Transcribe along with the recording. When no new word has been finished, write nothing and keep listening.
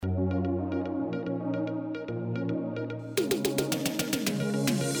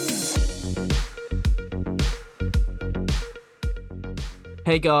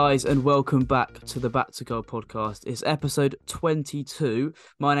Hey guys, and welcome back to the Back to Goal podcast. It's episode 22.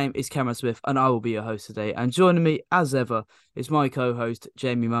 My name is Cameron Smith, and I will be your host today. And joining me, as ever, is my co-host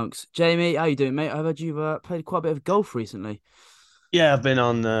Jamie Monks. Jamie, how you doing, mate? I've heard you've played quite a bit of golf recently. Yeah, I've been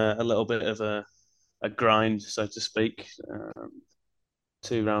on a little bit of a grind, so to speak.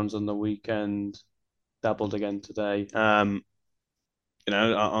 2 rounds on the weekend, dabbled again today. On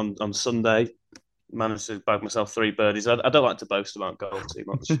Sunday, managed to bag myself 3 birdies. I don't like to boast about golf too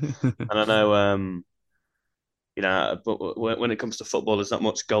much, and I know, but when it comes to football, there's not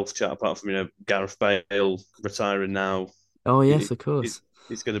much golf chat apart from Gareth Bale retiring now. Oh He, yes, of he's course.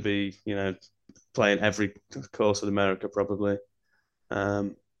 he's going to be playing every course in America probably.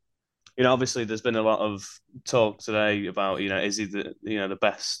 Um, Obviously there's been a lot of talk today about, is he the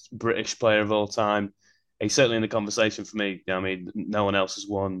best British player of all time? He's certainly in the conversation for me. I mean, no one else has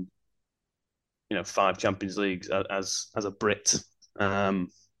won, 5 Champions Leagues as a Brit. But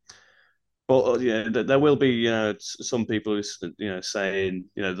there will be, some people who, saying,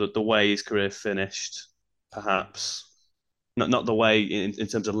 the way his career finished, perhaps not the way in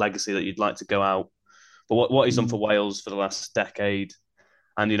terms of legacy that you'd like to go out, but what he's done for Mm. Wales for the last decade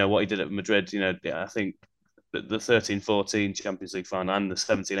and what he did at Madrid. I think the 13-14 Champions League final and the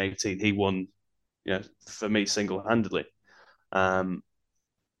 17-18 he won. For me single handedly. Um,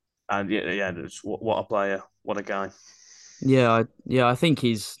 and what a player, what a guy. I think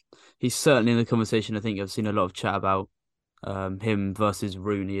he's certainly in the conversation. I think I've seen a lot of chat about him versus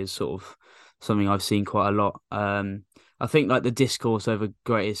Rooney is sort of something I've seen quite a lot. I think like the discourse over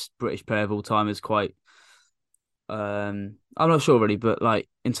greatest British player of all time is quite I'm not sure really, but like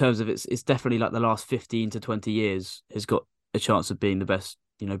in terms of it's definitely like the last 15 to 20 years has got a chance of being the best,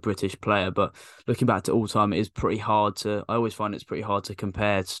 British player. But looking back to all time, it is pretty hard to I always find it's pretty hard to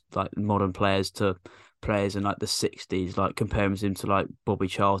compare like modern players to players in like the 60s, like comparing him to like Bobby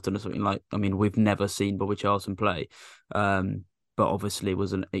Charlton or something. Like, I mean, we've never seen Bobby Charlton play. But obviously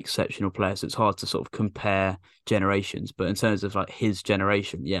was an exceptional player, so it's hard to sort of compare generations. But in terms of like his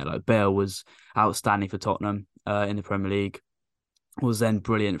generation, yeah, like Bale was outstanding for Tottenham in the Premier League, was then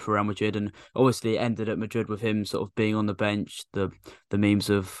brilliant for Real Madrid, and obviously it ended at Madrid with him sort of being on the bench. The memes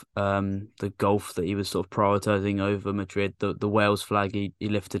of the golf that he was sort of prioritizing over Madrid, the Wales flag he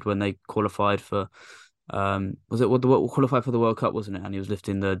lifted when they qualified for was it what qualified for the World Cup, wasn't it? And he was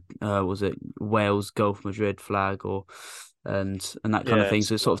lifting the was it Wales Golf Madrid flag or and that kind of Yeah, thing.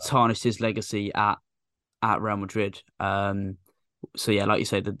 So it something like sort of tarnished his legacy at Real Madrid. So yeah, like you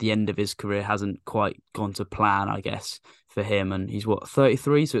say, the end of his career hasn't quite gone to plan, I guess, for him. And he's what,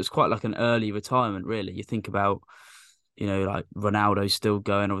 33, so it's quite like an early retirement, really. You think about, like Ronaldo's still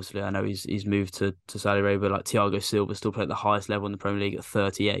going. Obviously, I know he's moved to Saudi Arabia. Like Thiago Silva still playing at the highest level in the Premier League at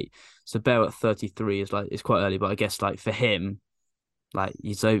 38. So Bale at 33 is like it's quite early, but I guess like for him, like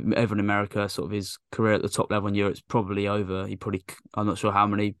he's over in America, sort of his career at the top level in Europe's probably over. I'm not sure how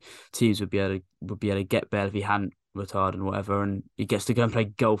many teams would be able to get Bale if he hadn't retired and whatever, and he gets to go and play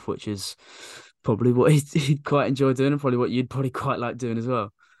golf, which is probably what he'd quite enjoy doing, and probably what you'd probably quite like doing as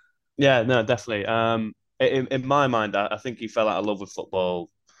well. yeah, no, definitely. In my mind, I think he fell out of love with football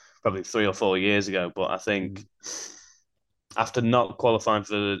probably 3 or 4 years ago. But I think Mm. after not qualifying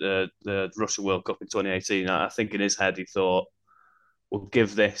for the Russia World Cup in 2018, I think in his head he thought, we'll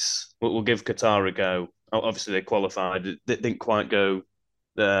give Qatar a go. Obviously, they qualified. It didn't quite go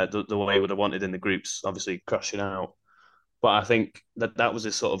the way he would have wanted in the groups, obviously crashing out. But I think that was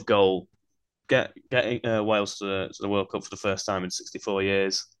his sort of goal: getting Wales to the World Cup for the first time in 64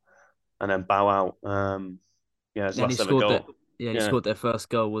 years, and then bow out. His And he last ever scored that. goal. Yeah, he Yeah, scored their first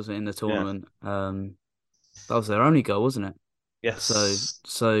goal, wasn't it, in the yeah, tournament? That was their only goal, wasn't it? So yes,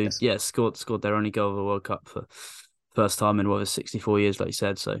 so yes, yeah, scored their only goal of the World Cup for first time in what was 64 years, like you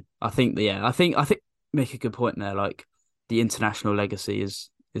said. So I think I think make a good point there. Like the international legacy is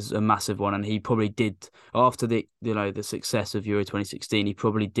a massive one, and he probably did after the success of Euro 2016. He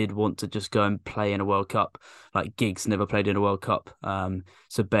probably did want to just go and play in a World Cup. Like Giggs never played in a World Cup.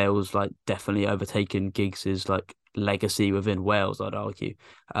 So Bale's like definitely overtaken Giggs's like legacy within Wales, I'd argue.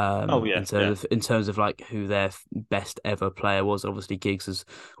 oh In yeah, terms yeah, of like who their best ever player was. Obviously, Giggs is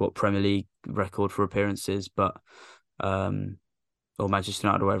what Premier League record for appearances, but um, or Manchester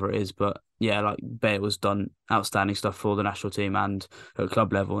United or whatever it is. But yeah, like Bale has done outstanding stuff for the national team and at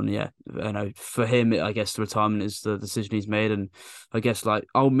club level. And yeah, for him, I guess the retirement is the decision he's made. And I guess like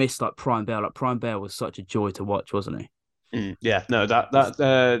I'll miss like Prime Bale. Like Prime Bale was such a joy to watch, wasn't he? Yeah. No, that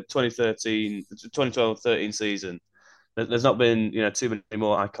 2013, 2012-13 season. There's not been too many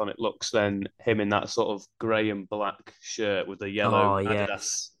more iconic looks than him in that sort of grey and black shirt with the Oh yellow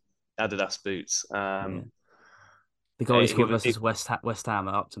yes, Adidas boots. yeah. The goal he he, scored versus West Ham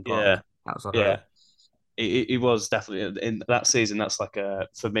at Upton yeah, Park. That was unreal. yeah. He was definitely in that season. That's like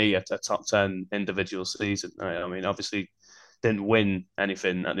for me a top 10 individual season. I mean, obviously didn't win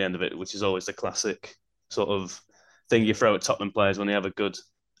anything at the end of it, which is always the classic sort of thing you throw at Tottenham players when they have a good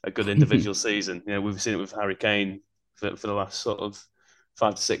individual season. We've seen it with Harry Kane for the last sort of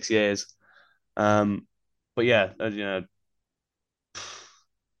 5 to 6 years. Um, but yeah,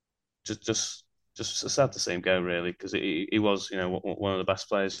 just sad to see him go really because he was one of the best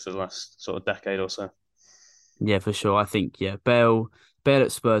players for the last sort of decade or so. Yeah, for sure. I think Bale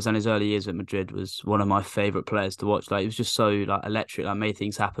at Spurs and his early years at Madrid was one of my favourite players to watch. Like he was just so like electric, like made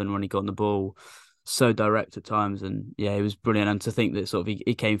things happen when he got on the ball, so direct at times, and yeah, he was brilliant. And to think that sort of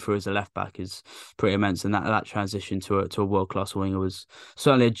he came through as a left back is pretty immense, and that transition to a world class winger was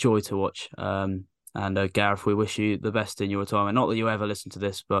certainly a joy to watch. And Gareth, we wish you the best in your retirement. Not that you ever listen to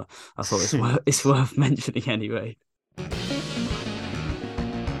this, but I thought it's worth mentioning anyway.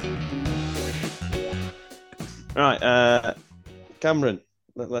 Right, Cameron,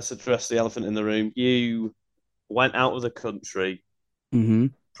 let's address the elephant in the room. You went out of the country, Hmm.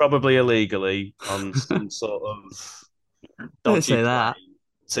 probably illegally, on some sort of Don't dodgy say that.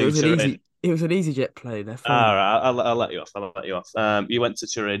 plane to Turin. It was an easy jet plane. They're All fine. right, I'll let you off. I'll let you off. You went to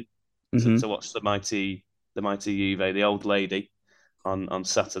Turin Hmm. to watch the mighty Juve, the old lady, on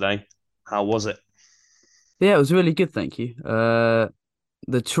Saturday. How was it? Yeah, it was really good, thank you.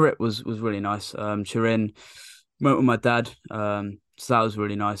 The trip was really nice. Turin went with my dad. So that was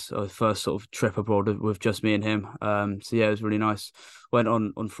really nice. Our first sort of trip abroad with just me and him. So yeah, it was really nice. Went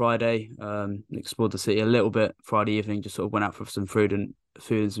on Friday. Explored the city a little bit. Friday evening, just sort of went out for some food and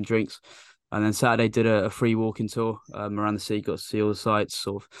some drinks. And then Saturday did a free walking tour around the city. Got to see all the sites,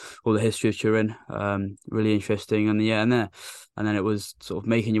 sort of all the history of Turin. Really interesting. And then it was sort of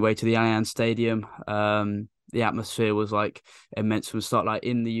making your way to the Allianz Stadium. The atmosphere was like immense from the start. Like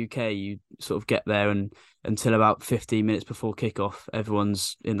in the UK, you sort of get there and until about 15 minutes before kickoff,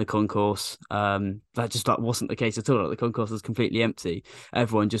 everyone's in the concourse. That just like wasn't the case at all. Like the concourse was completely empty.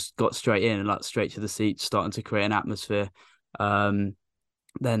 Everyone just got straight in and like straight to the seats, starting to create an atmosphere. Um,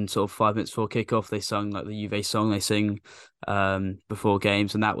 then sort of 5 minutes before kickoff, they sung like the Juve song they sing before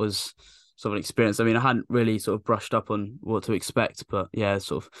games, and that was sort of an experience. I mean, I hadn't really sort of brushed up on what to expect, but yeah,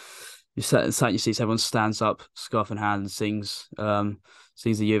 sort of you sat in your seats, everyone stands up, scarf in hand, and sings the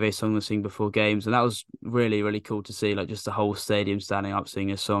Juve song they sing before games, and that was really really cool to see, like just the whole stadium standing up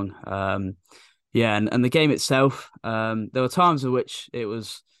singing a song. Yeah, and the game itself, there were times in which there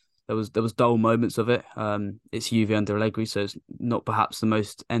was dull moments of it. It's Juve under Allegri, so it's not perhaps the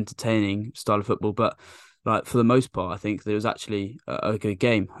most entertaining style of football, but like for the most part, I think there was actually a good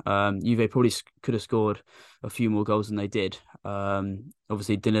game. Juve probably could have scored a few more goals than they did.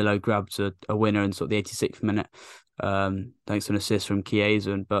 Obviously Danilo grabbed a winner in sort of the 86th minute, thanks to an assist from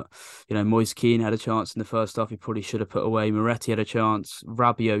Chiesa. But Moise Kean had a chance in the first half. He probably should have put away. Moretti had a chance.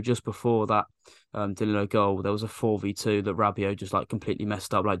 Rabiot just before that Danilo goal, there was a 4v2 that Rabiot just like completely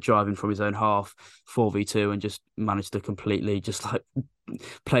messed up, like driving from his own half 4v2 and just managed to completely just like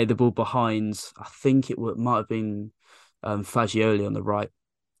play the ball behind. I think might have been Fagioli on the right,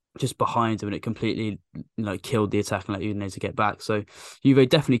 just behind him, and it completely killed the attack and let Udinese to get back. So Juve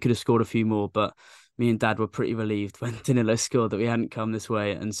definitely could have scored a few more, but me and Dad were pretty relieved when Danilo scored that we hadn't come this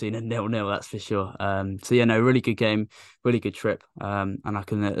way and seen a 0-0. That's for sure. So yeah, no, really good game, really good trip. And I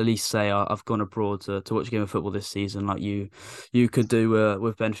can at least say I've gone abroad to watch a game of football this season, like you could do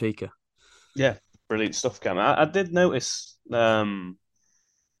with Benfica. Yeah, brilliant stuff, Cam. I did notice that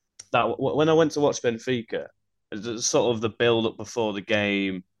when I went to watch Benfica, sort of the build up before the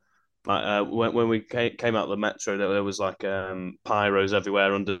game, like when we came out of the metro, there was like pyros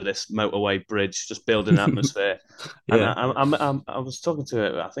everywhere under this motorway bridge, just building atmosphere. And Yeah. I was talking to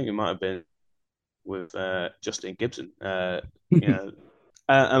it. I think it might have been with Justin Gibson. And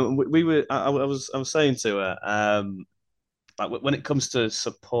we were. I was saying to her, like when it comes to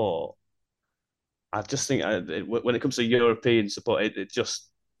support, I just think when it comes to European support, it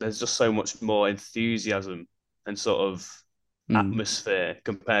just there's just so much more enthusiasm and sort of Mm. atmosphere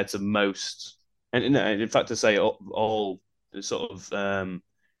compared to most, and in fact, to say all the sort of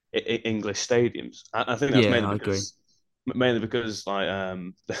English stadiums. I think that's Yeah, mainly I agree. because like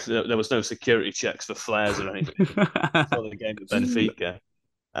there was no security checks for flares or anything before the game with Benfica.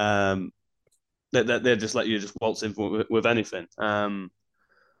 Um, they just let you just waltz in with anything. But yeah,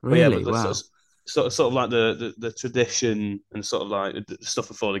 Really? but the Wow. sort of like the tradition and sort of like the stuff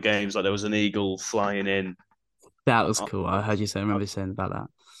before the games, like there was an eagle flying in That was on, cool. I heard you say. I remember you saying about that.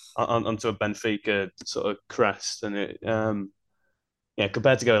 onto a Benfica sort of crest, and yeah,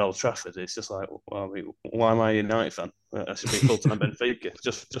 compared to going to Old Trafford, it's just like, well, I mean, why am I a United fan? I should be full time Benfica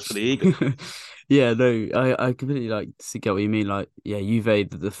just for the ego. Yeah, no, I completely like to get what you mean. Like, yeah, Juve,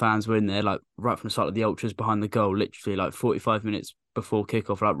 the fans were in there like right from the start of the ultras behind the goal, literally like 45 minutes before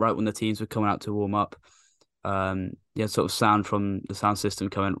kickoff, like right when the teams were coming out to warm up. You had sort of sound from the sound system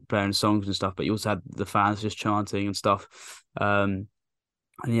coming, playing songs and stuff, but you also had the fans just chanting and stuff.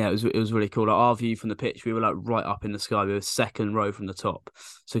 And yeah, it was really cool. Like our view from the pitch, we were like right up in the sky. We were second row from the top,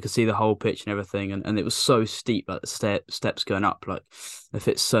 so you could see the whole pitch and everything. And it was so steep, like the steps going up. Like there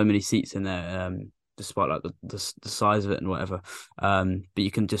fits so many seats in there, despite like the size of it and whatever. But you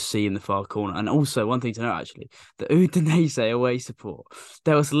can just see in the far corner. And also one thing to note actually, the Udinese away support.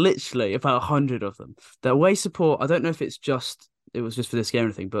 There was literally about 100 of them. The away support. I don't know if it was just for this game or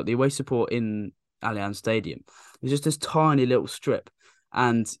anything, but the away support in Allianz Stadium was just this tiny little strip,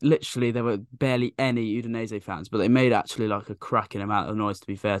 and literally there were barely any Udinese fans, but they made actually like a cracking amount of noise, to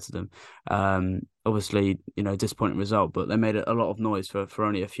be fair to them. Obviously, disappointing result, but they made a lot of noise for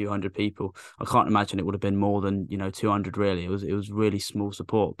only a few hundred people. I can't imagine it would have been more than 200 really. It was really small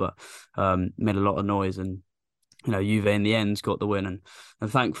support, but made a lot of noise. And Juve in the end got the win, and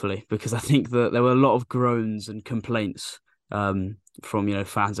thankfully, because I think that there were a lot of groans and complaints from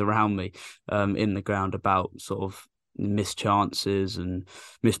fans around me in the ground about sort of missed chances and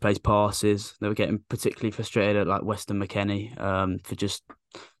misplaced passes. They were getting particularly frustrated at like Weston McKennie for just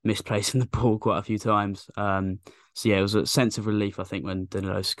misplacing the ball quite a few times. So yeah, it was a sense of relief, I think, when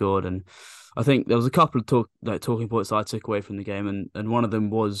Danilo scored. And I think there was a couple of talking points that I took away from the game, and one of them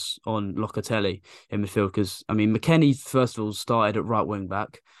was on Locatelli in midfield, because I mean McKennie first of all started at right wing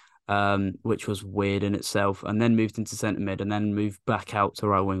back, which was weird in itself, and then moved into centre mid, and then moved back out to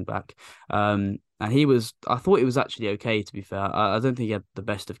right wing back. And I thought he was actually okay, to be fair. I don't think he had the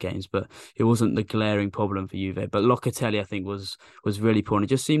best of games, but it wasn't the glaring problem for Juve. But Locatelli, I think, was really poor, and it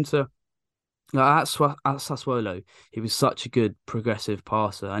just seemed to. Like at Sassuolo, he was such a good progressive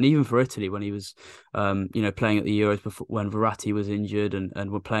passer, and even for Italy when he was, playing at the Euros before when Verratti was injured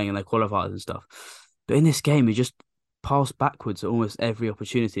and were playing in their qualifiers and stuff. But in this game, he just passed backwards at almost every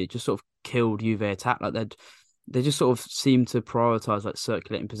opportunity. It just sort of killed Juve attack. Like they just sort of seemed to prioritize like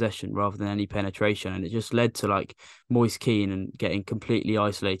circulating possession rather than any penetration, and it just led to like Moise Kean and getting completely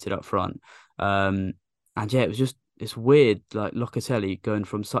isolated up front. And yeah, it's weird, like Locatelli going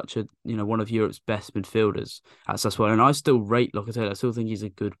from such a one of Europe's best midfielders at Sassuolo, and I still rate Locatelli. I still think he's a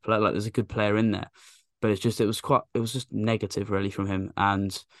good player. Like there's a good player in there, but it was just negative really from him,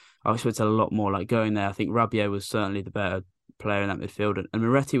 and I expected a lot more. Like going there, I think Rabiot was certainly the better player in that midfield, and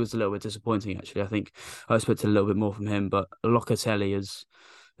Moretti was a little bit disappointing actually. I think I expected a little bit more from him, but Locatelli has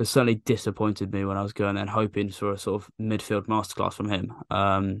certainly disappointed me when I was going there and hoping for a sort of midfield masterclass from him.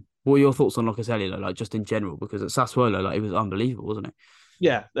 What are your thoughts on Locatelli, like just in general? Because at Sassuolo, like he was unbelievable, wasn't he?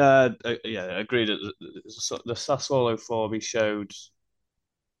 Yeah, I agreed. The Sassuolo form he showed.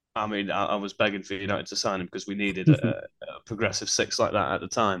 I mean, I was begging for United to sign him because we needed a progressive six like that at the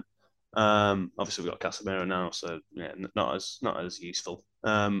time. Obviously we've got Casemiro now, so yeah, not as useful.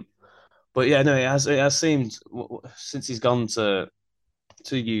 But yeah, no, it has seemed since he's gone to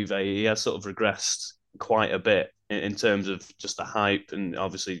Juve, he has sort of regressed quite a bit in terms of just the hype, and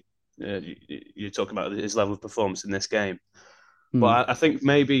obviously you're talking about his level of performance in this game. But Hmm. I think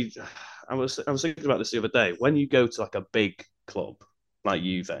maybe I was thinking about this the other day. When you go to like a big club like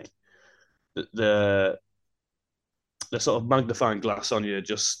Juve, the the sort of magnifying glass on you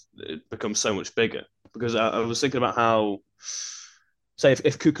just becomes so much bigger. Because I was thinking about how, say,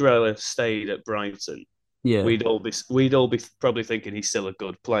 if Cucurella stayed at Brighton, Yeah. we'd all be probably thinking he's still a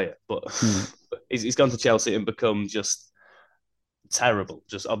good player, but Hmm. he's gone to Chelsea and become just terrible,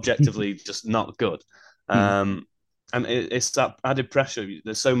 just objectively just not good. Hmm. Um, and it's that added pressure.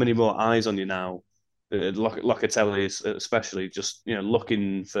 There's so many more eyes on you now. Locatelli is especially just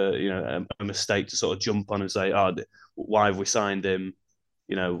looking for a mistake to sort of jump on and say, oh, why have we signed him?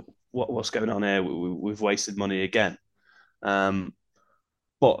 What's going on here? We've wasted money again. Um,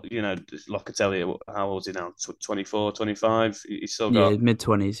 but Locatelli, how old is he now? 24, 25. He's still Yeah, got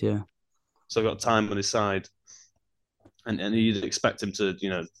mid-20s. Yeah. time on his side, and you'd expect him to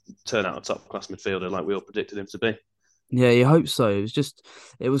turn out a top class midfielder like we all predicted him to be. Yeah, you hope so.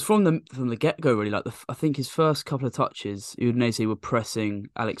 It was from the get go really. Like I think his first couple of touches, Udinese were pressing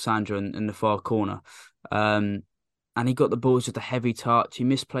Alexandra in the far corner, um, and he got the ball with just a heavy touch. He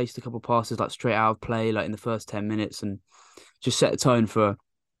misplaced a couple of passes like straight out of play, like in the first 10 minutes, and just set the tone for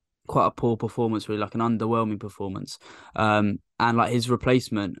quite a poor performance, really, like an underwhelming performance. And like his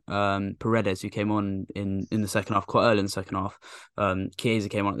replacement, Paredes, who came on in the second half, quite early in the second half, Chiesa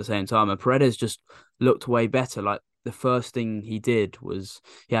came on at the same time, and Paredes just looked way better. Like the first thing he did was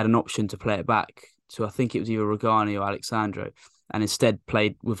he had an option to play it back to, I think it was either Rogani or Alexandro, and instead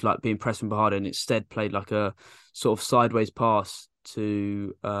played with like being pressed from behind, and instead played like a sort of sideways pass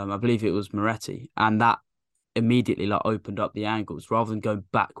to I believe it was Moretti, and that immediately like opened up the angles rather than going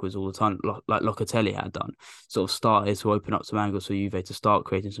backwards all the time like Locatelli had done. Sort of started to open up some angles for Juve to start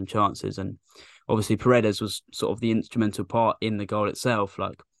creating some chances, and obviously Paredes was sort of the instrumental part in the goal itself.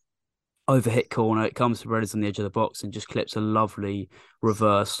 Like overhit corner, it comes to Paredes on the edge of the box and just clips a lovely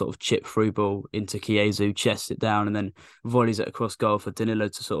reverse sort of chip through ball into Chiesa, who chests it down and then volleys it across goal for Danilo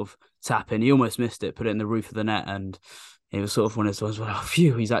to sort of tap in. He almost missed it, put it in the roof of the net, and it was sort of one of those ones where, oh,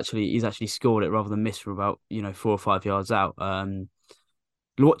 phew, he's actually scored it rather than missed from about 4 or 5 yards out.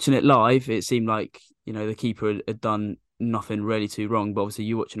 Watching it live, it seemed like the keeper had done nothing really too wrong. But obviously,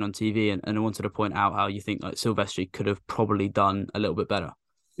 you watching on TV, and I wanted to point out how you think like Silvestri could have probably done a little bit better.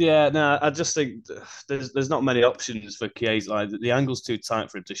 Yeah, no, I just think there's not many options for Chiesa. Like the angle's too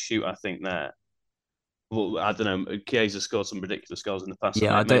tight for him to shoot. I think there. Well, I don't know. Chiesa scored some ridiculous goals in the past, so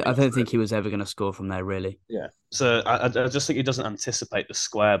Yeah, maybe I that's don't where. think he was ever going to score from there, really. Yeah. So I just think he doesn't anticipate the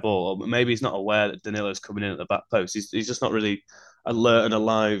square ball, or maybe he's not aware that Danilo's coming in at the back post. He's just not really alert and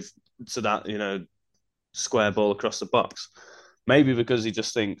alive to that square ball across the box. Maybe because he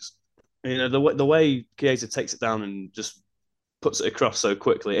just thinks the way Chiesa takes it down and just puts it across so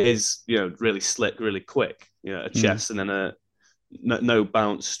quickly is really slick, really quick. A Mm. chest and then a no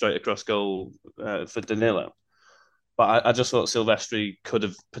bounce straight across goal for Danilo. But I just thought Silvestri could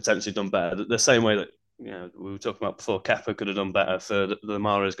have potentially done better. The same way that we were talking about before, Kepa could have done better for the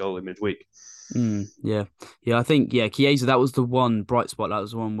Mahrez goal in midweek. Yeah, yeah. I think Chiesa. That was the one bright spot. That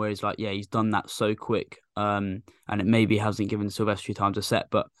was the one where he's like, yeah, he's done that so quick. And it maybe hasn't given Silvestri time to set,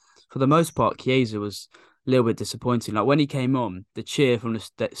 but for the most part, Chiesa was a little bit disappointing. Like when he came on, the cheer from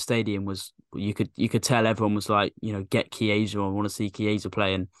the stadium was you could tell everyone was like, get Chiesa on. I want to see Chiesa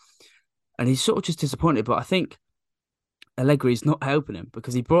play, and he's sort of just disappointed. But I think Allegri's not helping him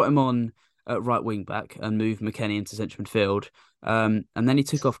because he brought him on at right wing back and moved McKennie into central midfield. And then he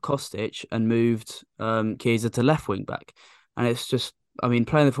took off Kostic and moved Chiesa to left wing back. And it's just, I mean,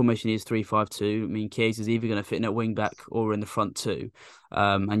 playing the formation is 3-5-2. I mean, Chiesa's either going to fit in at wing back or in the front two.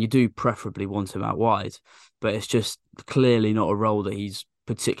 And you do preferably want him out wide, but it's just clearly not a role that he's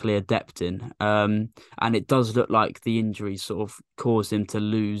particularly adept in. And it does look like the injuries sort of caused him to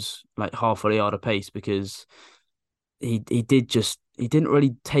lose like half a yard of pace because he didn't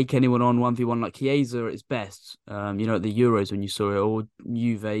really take anyone on 1v1 like Chiesa at his best. At the Euros when you saw it, or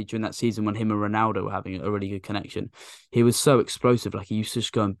Juve during that season when him and Ronaldo were having a really good connection. He was so explosive, like he used to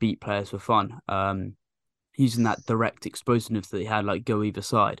just go and beat players for fun. Using that direct explosiveness that he had, like go either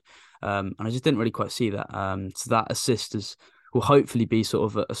side. And I just didn't really quite see that. So that assist will hopefully be sort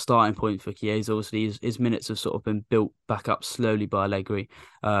of a starting point for Chiesa. Obviously, his minutes have sort of been built back up slowly by Allegri.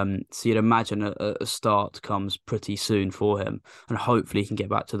 So you'd imagine a start comes pretty soon for him, and hopefully he can get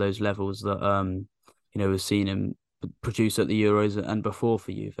back to those levels that we've seen him produce at the Euros and before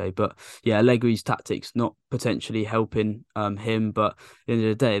for Juve. But yeah, Allegri's tactics not potentially helping him. But at the end of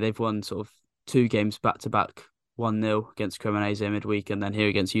the day, they've won sort of 2 games back to back. 1-0 against Cremonese midweek, and then here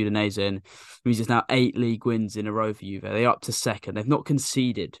against Udinese, and means it's now 8 league wins in a row for Juve. They're up to second. They've not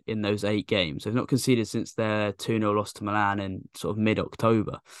conceded in those 8 games. They've not conceded since their 2-0 loss to Milan in sort of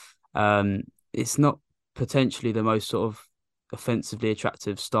mid-October. It's not potentially the most sort of offensively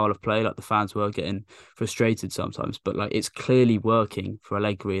attractive style of play. Like the fans were getting frustrated sometimes, but like it's clearly working for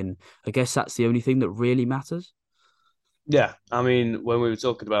Allegri, and I guess that's the only thing that really matters. Yeah, I mean, when we were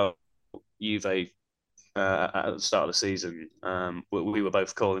talking about Juve at the start of the season, we were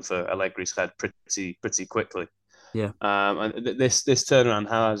both calling for Allegri's head pretty quickly. Yeah. And this turnaround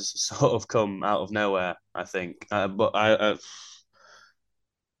has sort of come out of nowhere, I think. But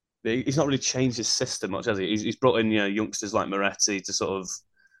he's not really changed his system much, has he? He's brought in youngsters like Moretti to sort of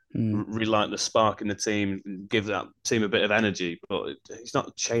Mm. relight the spark in the team, and give that team a bit of energy. But he's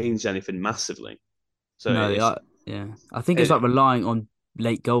not changed anything massively. So No, it's yeah. I think it's like it, relying on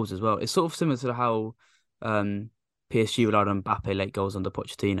late goals as well. It's sort of similar to how um, PSG relied on Mbappe late goals under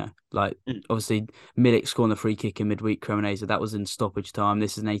Pochettino. Like obviously Milik scoring the free kick in midweek Cremonese, that was in stoppage time.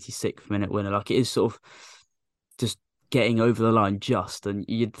 This is an 86th minute winner. Like it is sort of just getting over the line just, and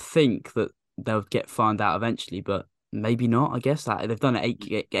you'd think that they'll get found out eventually, but maybe not. I guess that they've done it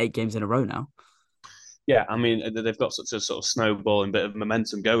eight games in a row now. yeah, I mean they've got such a sort of snowballing bit of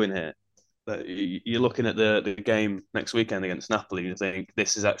momentum going here. That you're looking at the game next weekend against Napoli, and you think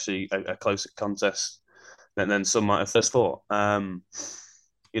this is actually a closer contest than some might have first thought. They're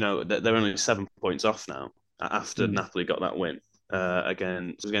only 7 points off now after Mm. Napoli got that win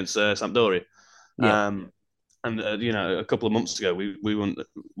against Sampdoria. Yeah. Um, And a couple of months ago, we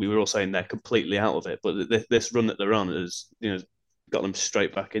were all saying they're completely out of it, but this run that they're on has got them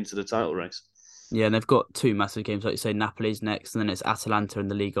straight back into the title race. Yeah, and they've got two massive games, like you say. Napoli's next, and then it's Atalanta in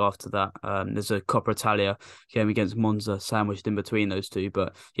the league after that. There's a Coppa Italia game against Monza sandwiched in between those two.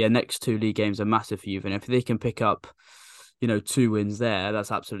 But yeah, next two league games are massive for Juve, and if they can pick up, two wins there,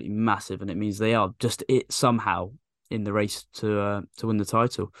 that's absolutely massive, and it means they are just it somehow in the race to win the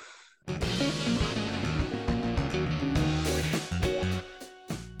title.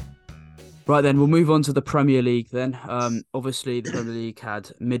 Right then, we'll move on to the Premier League then. Obviously, the Premier League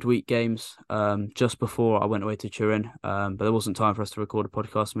had midweek games just before I went away to Turin, but there wasn't time for us to record a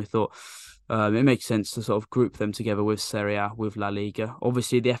podcast, and we thought it makes sense to sort of group them together with Serie A, with La Liga.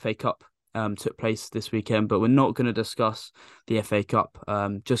 Obviously, the FA Cup took place this weekend, but we're not going to discuss the FA Cup.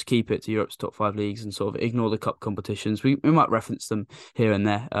 Just keep it to Europe's top five leagues and sort of ignore the cup competitions. We might reference them here and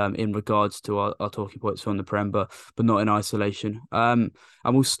there in regards to our talking points from the Prem, but not in isolation. And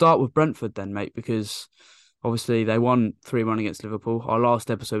we'll start with Brentford then, mate, because obviously they won 3-1 against Liverpool. Our last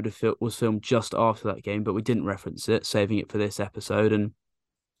episode was filmed just after that game, but we didn't reference it, saving it for this episode. And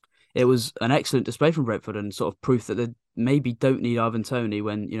it was an excellent display from Brentford and sort of proof that they maybe don't need Ivan Toney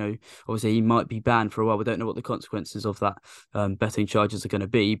when, obviously he might be banned for a while. We don't know what the consequences of that betting charges are going to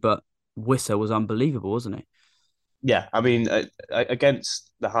be, but Wissa was unbelievable, wasn't he? Yeah, I mean,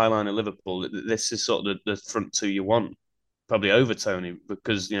 against the high line of Liverpool, this is sort of the front two you want, probably over Toney,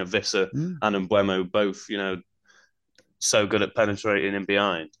 because Visser and Mbuemo both so good at penetrating in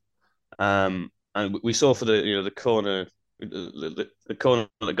behind. And we saw for the corner, the corner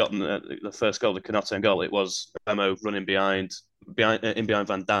that got the first goal, the Canotto goal. It was Mbuemo running behind Van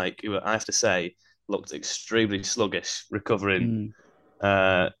Dijk, who I have to say looked extremely sluggish recovering.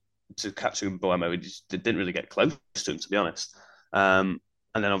 To catching Boemo, he didn't really get close to him, to be honest. And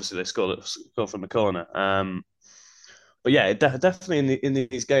then obviously they scored from the corner. But yeah, definitely in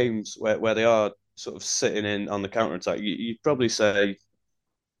these games where they are sort of sitting in on the counter attack, you'd probably say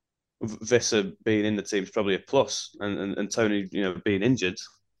Visser being in the team is probably a plus, and Toney, being injured,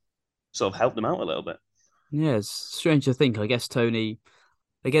 sort of helped them out a little bit. Yeah, it's strange to think. I guess Toney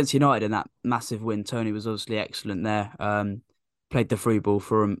against United in that massive win, Toney was obviously excellent there. Played the free ball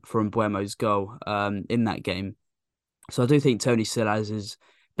for Mbuemo's goal in that game. So I do think Toney still has his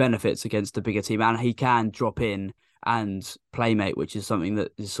benefits against the bigger team, and he can drop in and playmate, which is something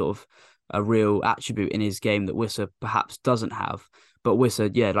that is sort of a real attribute in his game that Wissa perhaps doesn't have. But Wissa,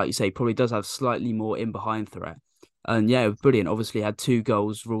 yeah, like you say, probably does have slightly more in behind threat. And yeah, brilliant. Obviously, had two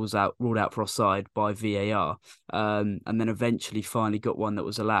goals ruled out for offside by VAR, and then eventually finally got one that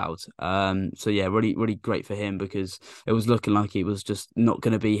was allowed. So yeah, really, really great for him because it was looking like it was just not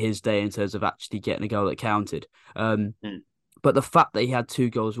going to be his day in terms of actually getting a goal that counted. But the fact that he had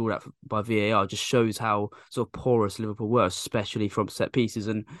two goals ruled out by VAR just shows how sort of porous Liverpool were, especially from set pieces.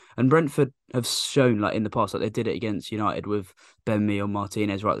 And Brentford have shown, like in the past, like they did it against United with Ben Mee or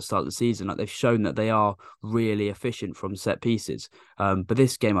Martinez right at the start of the season. Like they've shown that they are really efficient from set pieces. But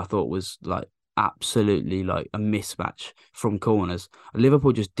this game I thought was like absolutely like a mismatch from corners.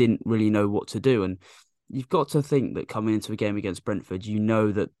 Liverpool just didn't really know what to do. And you've got to think that coming into a game against Brentford, you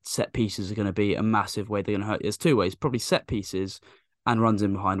know that set pieces are going to be a massive way they're going to hurt. There's two ways, probably set pieces and runs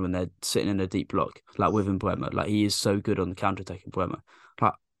in behind when they're sitting in a deep block, like with Mbuemo. Like he is so good on the counter-attack Mbuemo.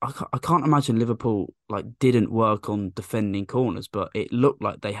 Like I can't imagine Liverpool like didn't work on defending corners, but it looked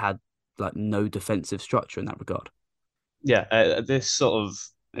like they had like no defensive structure in that regard. Yeah, this sort of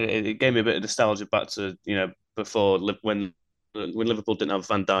it gave me a bit of nostalgia back to before when Liverpool didn't have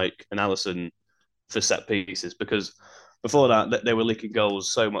Van Dijk and Alisson for set pieces, because before that they were leaking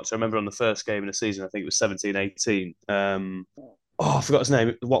goals so much. I remember on the first game in the season, I think it was 17-18. I forgot his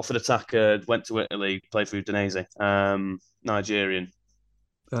name. Watford attacker went to Italy, played for Udinese. Nigerian.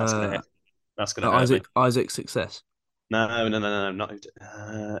 That's gonna hit. That's gonna hurt me. Isaac's success. No, not. He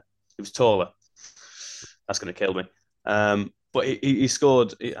was taller. That's gonna kill me. But he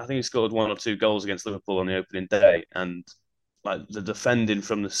scored. I think he scored one or two goals against Liverpool on the opening day, and like the defending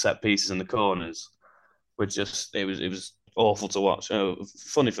from the set pieces and the corners were just it was awful to watch.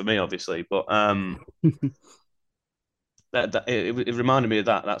 Funny for me, obviously, but it reminded me of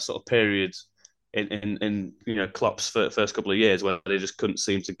that sort of period in Klopp's first couple of years where they just couldn't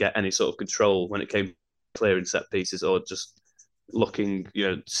seem to get any sort of control when it came to clearing set pieces or just looking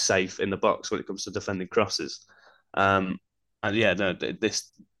safe in the box when it comes to defending crosses. And yeah, no,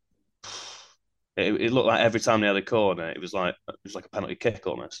 this it looked like every time they had a corner, it was like a penalty kick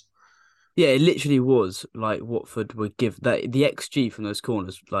almost. Yeah, it literally was like Watford would give that the XG from those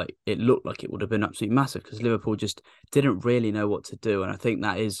corners. Like it looked like it would have been absolutely massive because Liverpool just didn't really know what to do, and I think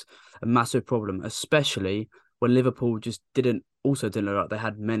that is a massive problem, especially when Liverpool just didn't look like they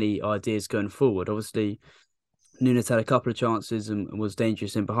had many ideas going forward. Obviously, Nunes had a couple of chances and was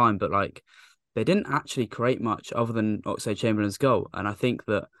dangerous in behind, but like they didn't actually create much other than Oxlade-Chamberlain's goal. And I think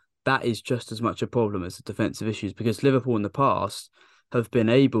that is just as much a problem as the defensive issues, because Liverpool in the past have been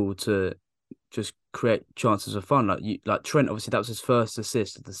able to just create chances of fun. Like Trent, obviously that was his first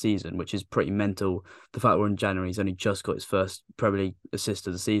assist of the season, which is pretty mental. The fact we're in January, he's only just got his first Premier League assist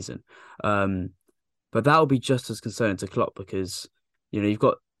of the season. But that'll be just as concerning to Klopp, because you've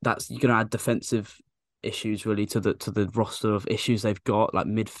got you're going to add defensive issues really to the roster of issues they've got. Like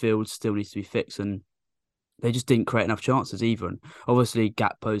midfield still needs to be fixed, and they just didn't create enough chances either. And obviously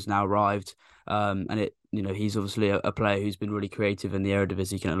Gakpo's now arrived, and he's obviously a player who's been really creative in the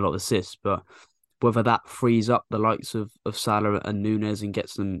Eredivisie, getting a lot of assists. But whether that frees up the likes of Salah and Nunes and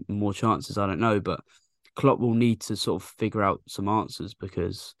gets them more chances, I don't know. But Klopp will need to sort of figure out some answers,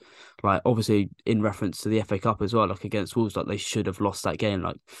 because, like, obviously in reference to the FA Cup as well, like against Wolves, like they should have lost that game.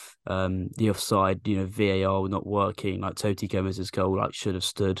 Like, the offside, VAR not working. Like Totti Gomez's goal, like should have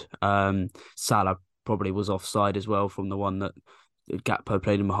stood. Salah probably was offside as well from the one that Gakpo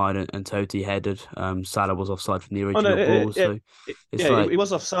played him behind and Totti headed. Salah was offside from the Oh no, original ball, so it's yeah, like it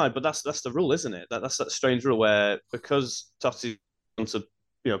was offside, but that's the rule, isn't it? That's that strange rule where because Totti wants to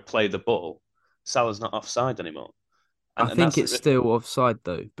play the ball, Salah's not offside anymore, I and think that's it's still offside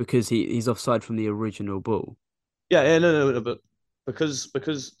though, because he's offside from the original ball. yeah, no, but because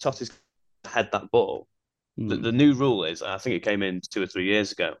Totti's had that ball, Hmm. the new rule is, I think it came in 2 or 3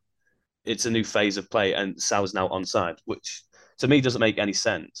 years ago. It's a new phase of play, and Salah's now onside, which to me doesn't make any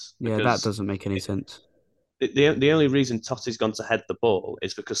sense Yeah, that because doesn't make any sense. the only reason Totti's gone to head the ball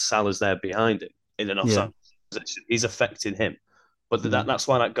is because Salah's there behind him in an Yeah. offside position. He's affecting him, but Hmm. that's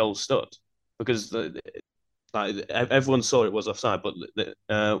why that goal stood, because like everyone saw it was offside, but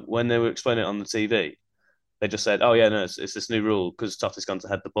when they were explaining it on the TV, they just said, "Oh yeah, no, it's this new rule because Totti's gone to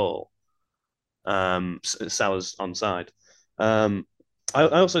head the ball. Salah's onside." Um, I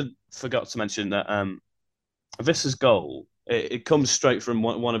also forgot to mention that Visser's goal, it comes straight from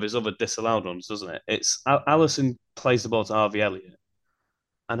one of his other disallowed ones, doesn't it? It's Allison plays the ball to Harvey Elliott,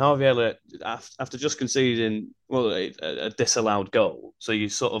 and Harvey Elliott, after just conceding a disallowed goal, so you're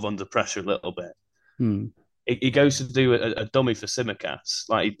sort of under pressure a little bit. Hmm. He goes to do a dummy for Simicast,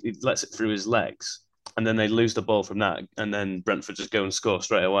 like he lets it through his legs, and then they lose the ball from that, and then Brentford just go and score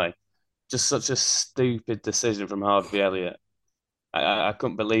straight away. Just such a stupid decision from Harvey Elliott. I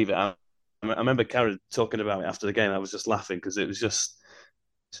couldn't believe it. I remember Karen talking about it after the game. I was just laughing because it was just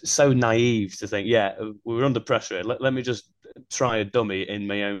so naive to think, yeah, we were under pressure. Let me just try a dummy in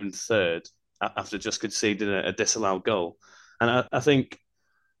my own third after just conceding a disallowed goal. And I think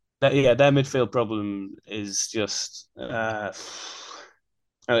that, yeah, their midfield problem is just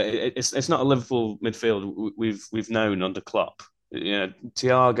it's not a Liverpool midfield we've known under Klopp.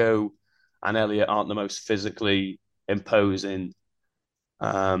 Thiago and Elliott aren't the most physically imposing.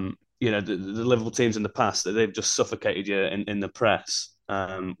 The Liverpool teams in the past, they've just suffocated you in the press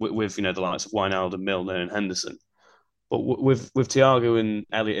with the likes of Wijnaldum, Milner, and Henderson. But with Thiago and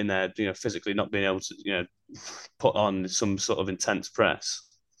Elliott in there, physically not being able to put on some sort of intense press,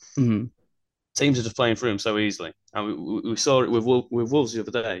 Hmm. teams are just playing through them so easily. And we saw it with Wolves the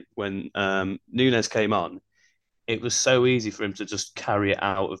other day when Nunes came on. It was so easy for him to just carry it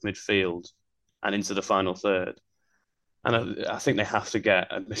out of midfield and into the final third. And I think they have to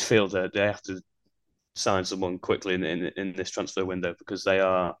get a midfielder. They have to sign someone quickly in this transfer window because they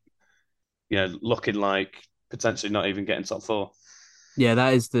are, looking like potentially not even getting top four. Yeah,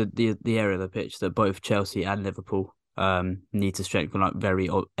 that is the area of the pitch that both Chelsea and Liverpool need to strengthen, like very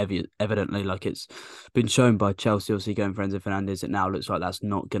evidently. Like it's been shown by Chelsea obviously going for Enzo Fernandez. It now looks like that's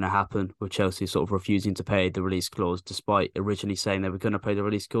not going to happen, with Chelsea sort of refusing to pay the release clause despite originally saying they were going to pay the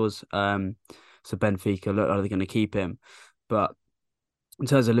release clause. So Benfica look like they're going to keep him, but in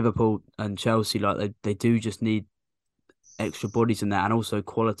terms of Liverpool and Chelsea, like they do just need extra bodies in there and also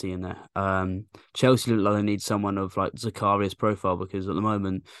quality in there. Chelsea look like they need someone of like Zakaria's profile, because at the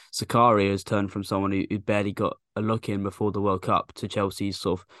moment Zakaria has turned from someone who barely got a look in before the World Cup to Chelsea's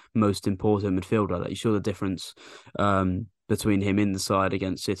sort of most important midfielder. Like you saw the difference between him in the side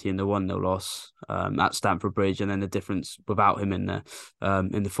against City in the 1-0 loss at Stamford Bridge, and then the difference without him in the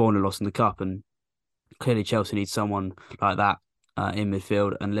 4-0 loss in the Cup. And clearly Chelsea needs someone like that in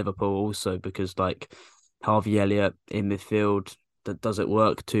midfield, and Liverpool also, because like Harvey Elliott in midfield, does it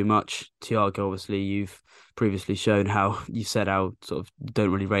work too much? Thiago, obviously, you've previously shown how you said how sort of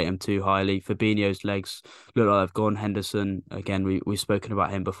don't really rate him too highly. Fabinho's legs look like they've gone. Henderson, again, we've spoken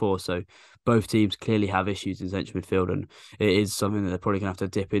about him before, so both teams clearly have issues in central midfield, and it is something that they're probably going to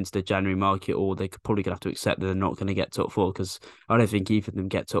have to dip into the January market, or they could probably going to have to accept that they're not going to get top four, because I don't think either of them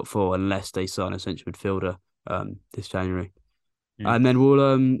get top four unless they sign a central midfielder this January. Mm. And then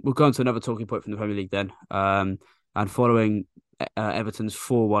we'll go on to another talking point from the Premier League then. And following Everton's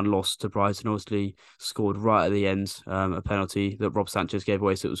 4-1 loss to Brighton, obviously scored right at the end, a penalty that Rob Sanchez gave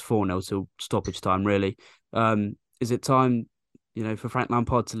away, so it was 4-0 till stoppage time, really. Is it time, for Frank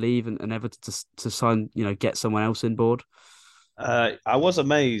Lampard to leave and Everton to sign, get someone else in board? I was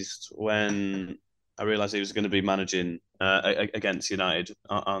amazed when I realised he was going to be managing against United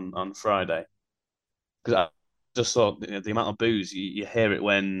on Friday, because I just thought the amount of boos you hear it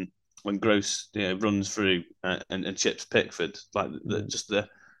when Gross runs through and chips Pickford, like just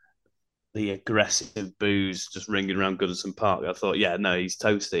the aggressive boos just ringing around Goodison Park. I thought, yeah, no, he's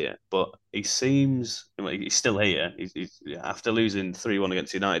toast here, but he seems he's still here. He's after losing 3-1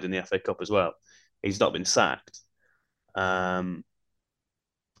 against United in the FA Cup as well. He's not been sacked. Um,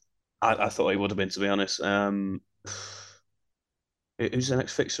 I thought he would have been, to be honest. Who's the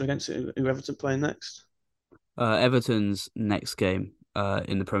next fixture against who Everton playing next? Everton's next game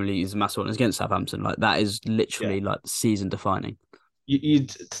in the Premier League is a massive one. It's against Southampton. Like that is Yeah, literally like season defining.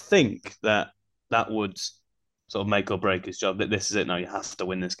 you'd think that would sort of make or break his job. That this is it now. You have to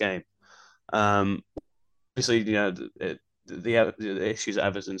win this game. Obviously, the issues at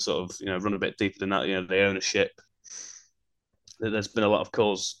Everton sort of run a bit deeper than that. The ownership. There's been a lot of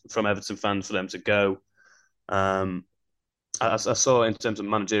calls from Everton fans for them to go. Um, I saw in terms of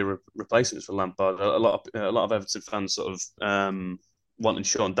managerial replacements for Lampard, a lot of Everton fans sort of wanting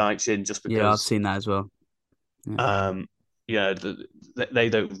Sean Dyche in just Yeah, I've because seen that as well. Yeah. um, yeah they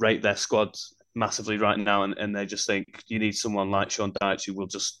don't rate their squad massively right now, and they just think you need someone like Sean Dyche who will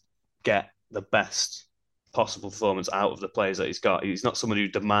just get the best possible performance out of the players that he's got. He's not someone who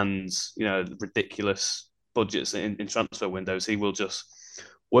demands ridiculous budgets in transfer windows. He will just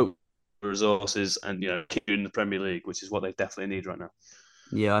work resources and keep you in the Premier League, which is what they definitely need right now.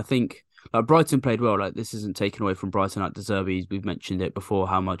 Yeah, I think like Brighton played well. Like this isn't taken away from Brighton. Like De Zerbi, we've mentioned it before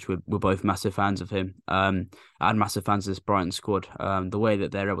how much we're both massive fans of him. And massive fans of this Brighton squad. The way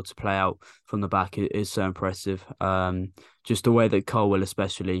that they're able to play out from the back is so impressive. Just the way that Colwell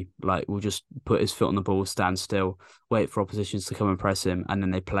especially like will just put his foot on the ball, stand still, wait for oppositions to come and press him, and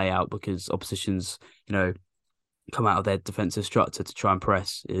then they play out because oppositions, come out of their defensive structure to try and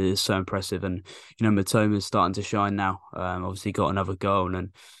press. It is so impressive. And, Matoma's starting to shine now. Obviously got another goal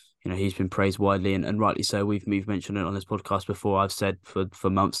and, he's been praised widely and rightly so. We've mentioned it on this podcast before. I've said for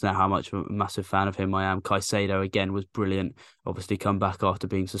months now how much of a massive fan of him I am. Caicedo again was brilliant. Obviously come back after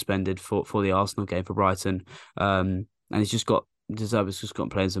being suspended for the Arsenal game for Brighton. And he's just got Deserves just got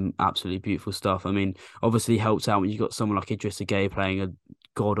playing some absolutely beautiful stuff. I mean, obviously helps out when you got someone like Idrissa Gueye playing a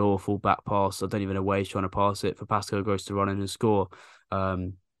god awful back pass. I don't even know where he's trying to pass it for Pascal Gross to run in and score.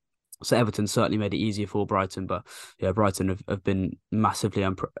 So Everton certainly made it easier for Brighton, but yeah, Brighton have been massively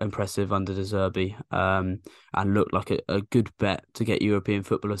impressive under De Zerbi, and look like a good bet to get European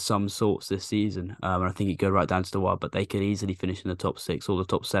football of some sorts this season. And I think it go right down to the wire, but they could easily finish in the top six or the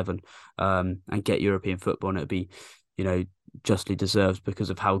top seven, and get European football, and it'd be, justly deserved because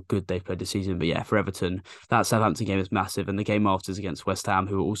of how good they played this season. But yeah, for Everton, that Southampton game is massive, and the game after is against West Ham,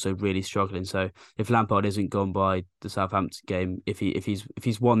 who are also really struggling. So if Lampard isn't gone by the Southampton game, if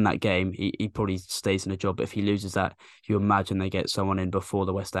he's won that game, he probably stays in a job. But if he loses that, you imagine they get someone in before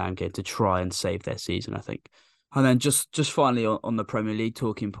the West Ham game to try and save their season, I think. And then just finally on the Premier League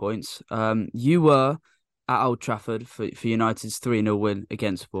talking points, you were at Old Trafford for United's 3-0 win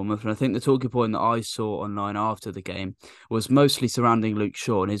against Bournemouth. And I think the talking point that I saw online after the game was mostly surrounding Luke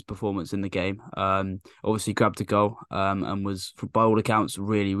Shaw and his performance in the game. Obviously grabbed a goal, and was, by all accounts,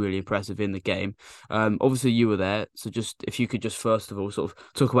 really, really impressive in the game. Obviously you were there, so just if you could just first of all sort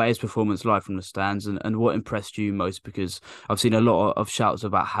of talk about his performance live from the stands and what impressed you most, because I've seen a lot of shouts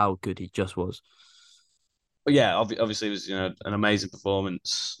about how good he just was. But yeah, obviously it was an amazing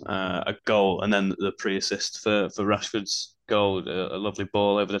performance, a goal, and then the pre-assist for Rashford's goal, a lovely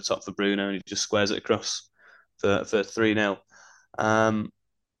ball over the top for Bruno, and he just squares it across for 3-0.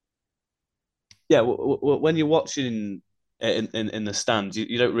 Yeah, when you're watching in the stands,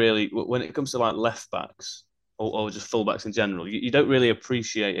 you don't really, when it comes to like left backs or just full backs in general, you don't really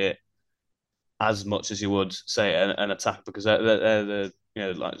appreciate it as much as you would say an attack, because they're the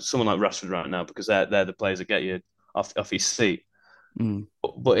like someone like Rashford right now, because they're the players that get you off your seat. Mm.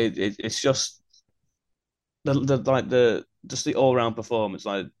 But it's just the just the all round performance,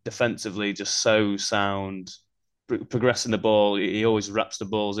 like defensively, just so sound, progressing the ball. He always wraps the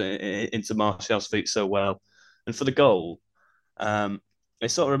balls into Martial's feet so well, and for the goal. It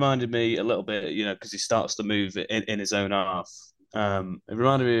sort of reminded me a little bit, because he starts to move in his own half. It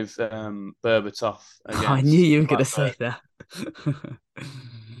reminded me of Berbatov I knew against you were going to say Blackburn that. Yeah.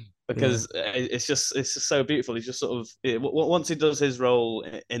 because it's just so beautiful. He's just sort of once he does his role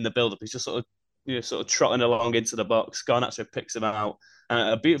in the build up, he's just sort of sort of trotting along into the box. Garnacho picks him out,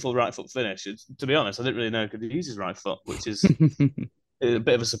 a beautiful right foot finish. To be honest, I didn't really know he could use his right foot, which is a bit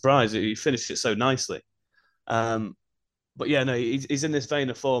of a surprise. He finished it so nicely. Um, but yeah, no, he's in this vein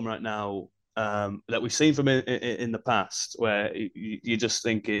of form right now that we've seen from in the past, where you're just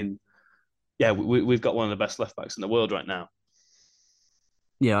thinking, yeah, we've got one of the best left backs in the world right now.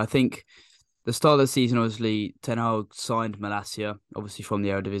 Yeah, I think the start of the season, obviously, Ten Hag signed Malacia, obviously from the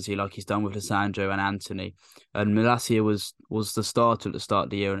Eredivisie, like he's done with Lissandro and Anthony. And Malacia was the starter at the start of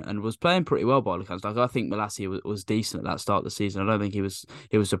the year and was playing pretty well by the accounts. Like I think Malacia was decent at that start of the season. I don't think he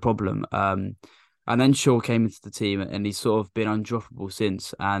was a problem. And then Shaw came into the team and he's sort of been undroppable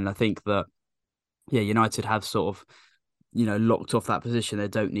since. And I think that yeah, United have sort of locked off that position. They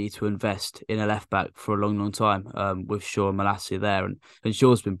don't need to invest in a left back for a long, long time with Shaw and Malacia there. And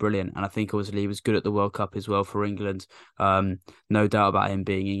Shaw's been brilliant. And I think obviously he was good at the World Cup as well for England. No doubt about him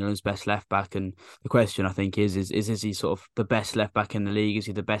being England's best left back. And the question I think is he sort of the best left back in the league? Is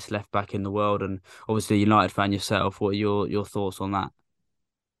he the best left back in the world? And obviously, United fan yourself, what are your thoughts on that?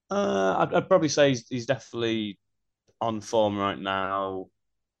 I'd probably say he's definitely on form right now.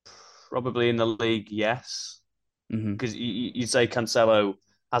 Probably in the league, yes, Hmm. because you'd say Cancelo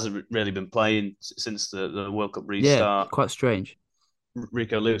hasn't really been playing since the World Cup Yeah, restart. quite strange.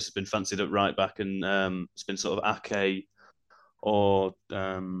 Rico Lewis has been fancied at right back, and it's been sort of Ake or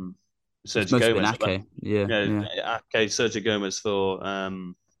It's Sergio mostly been Gomez. Ake. Yeah, Yeah, yeah. Ake, Sergio Gomez for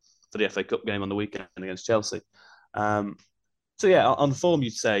the FA Cup game on the weekend against Chelsea. Um, so yeah, on form,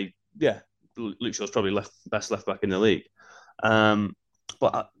 you'd say yeah, Luke Shaw's probably best left back in the league. Um,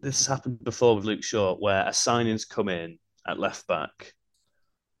 but this has happened before with Luke Shaw, where a signing's come in at left back,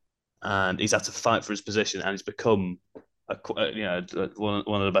 and he's had to fight for his position, and he's become one of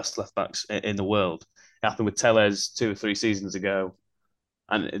the best left backs in the world. It happened with Tellez 2 or 3 seasons ago,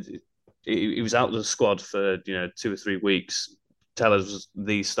 and he was out of the squad for 2 or 3 weeks. Tellez was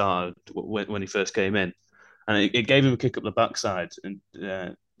the star when he first came in, and it gave him a kick up the backside. And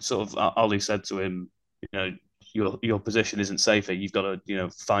sort of Ollie said to him, your position isn't safe here. You've got to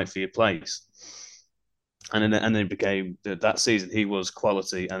fight for your place. And then it became that season he was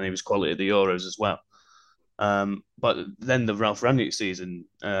quality, and he was quality at the Euros as well. But then the Ralph Rangnick season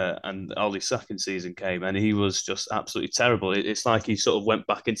and Ollie's second season came, and he was just absolutely terrible. It's like he sort of went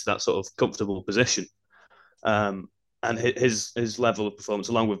back into that sort of comfortable position. And his level of performance,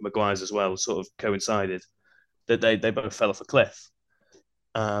 along with Maguire's as well, sort of coincided that they both fell off a cliff.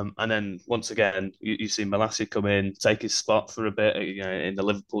 And then once again, you see Malacia come in, take his spot for a bit, in the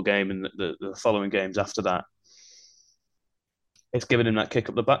Liverpool game and the following games after that. It's given him that kick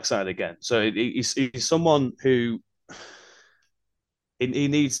up the backside again. So he's someone who he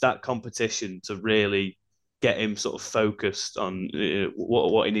needs that competition to really get him sort of focused on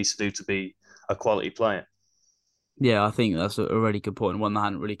what he needs to do to be a quality player. Yeah, I think that's a really good point, and one that I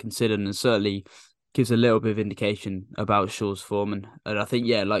hadn't really considered, and certainly gives a little bit of indication about Shaw's form. And I think,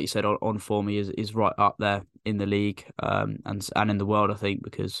 yeah, like you said, on form he is right up there in the league, and in the world, I think,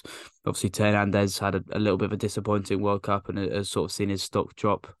 because obviously Hernandez had a little bit of a disappointing World Cup and has sort of seen his stock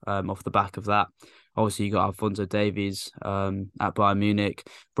drop off the back of that. Obviously, you got Alphonso Davies at Bayern Munich.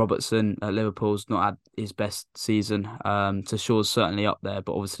 Robertson at Liverpool's not had his best season. So Shaw's certainly up there,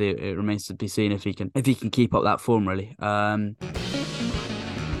 but obviously it remains to be seen if he can keep up that form really.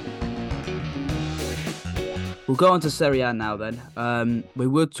 We'll go on to Serie A now then. We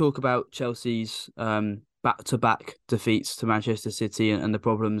would talk about Chelsea's back-to-back defeats to Manchester City and the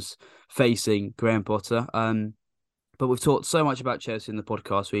problems facing Graham Potter. But we've talked so much about Chelsea in the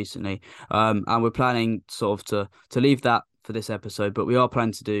podcast recently, and we're planning sort of to leave that for this episode, but we are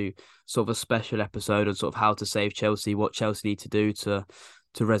planning to do sort of a special episode on sort of how to save Chelsea, what Chelsea need to do to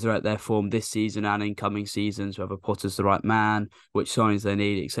resurrect their form this season and in coming seasons, whether Potter's the right man, which signings they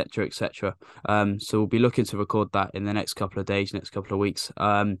need, etc., etc. So we'll be looking to record that in the next couple of days, next couple of weeks.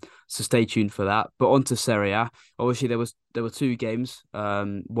 So stay tuned for that. But on to Serie A. Obviously, there were two games,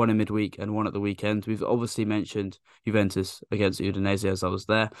 one in midweek and one at the weekend. We've obviously mentioned Juventus against Udinese as I was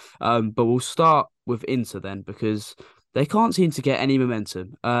there. But we'll start with Inter then because they can't seem to get any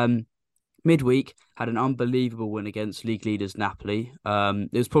momentum. midweek had an unbelievable win against league leaders Napoli.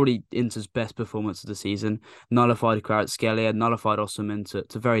 It was probably Inter's best performance of the season. Nullified Kvaratskhelia, nullified Osimhen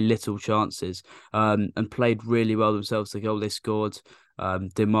to very little chances, and played really well themselves. The goal they scored,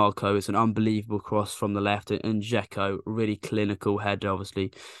 DiMarco, it's an unbelievable cross from the left, and Dzeko, really clinical header.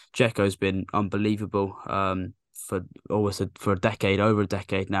 Obviously, Dzeko's been unbelievable. For for a decade, over a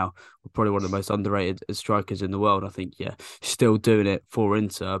decade now, probably one of the most underrated strikers in the world. I think, yeah, still doing it for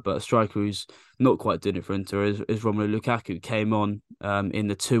Inter, but a striker who's not quite doing it for Inter is Romelu Lukaku. Came on in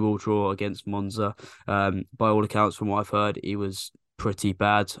the 2-2 draw against Monza. By all accounts, from what I've heard, he was pretty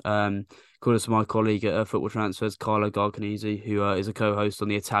bad. According to my colleague at Football Transfers, Carlo Garganese, who is a co-host on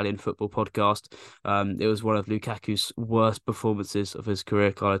the Italian football podcast, it was one of Lukaku's worst performances of his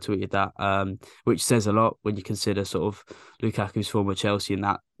career. Carlo tweeted that, which says a lot when you consider sort of Lukaku's form at Chelsea in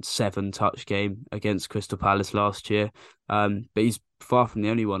that 7-touch game against Crystal Palace last year. But he's far from the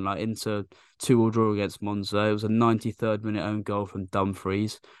only one. Like, into 2-2 draw against Monza. It was a 93rd minute own goal from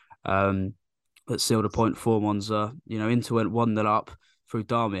Dumfries. That sealed a point for Monza. Inter went 1-0 up through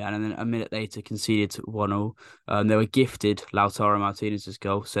Darmian, and then a minute later conceded 1-0. They were gifted Lautaro Martinez's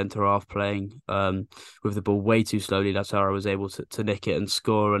goal, centre half, playing with the ball way too slowly. Lautaro was able to nick it and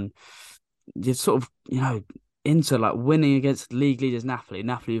score, and it's sort of, Inter, like, winning against league leaders Napoli.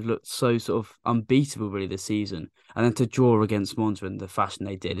 Napoli have looked so sort of unbeatable really this season, and then to draw against Monza in the fashion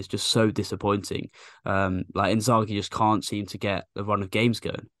they did is just so disappointing. Like, Inzaghi just can't seem to get the run of games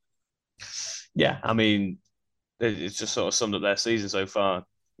going. Yeah, I mean, it's just sort of summed up their season so far.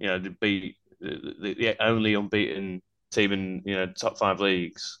 To beat the only unbeaten team in top five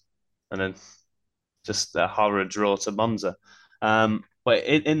leagues, and then just a horror draw to Monza. But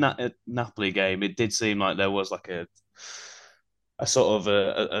in that Napoli game, it did seem like there was like a sort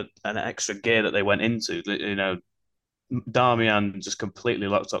of an extra gear that they went into. Darmian just completely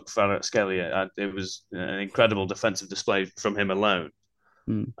locked up Kvaratskhelia. It was an incredible defensive display from him alone.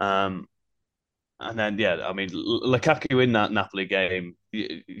 Mm. And then, yeah, I mean, Lukaku in that Napoli game,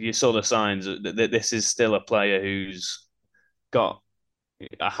 you saw the signs that this is still a player who's got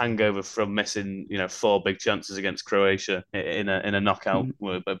a hangover from missing, four big chances against Croatia in a knockout,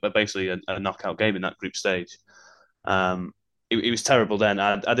 but basically a knockout game in that group stage. He was terrible then.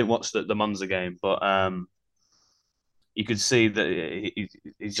 I didn't watch the Monza game, but you could see that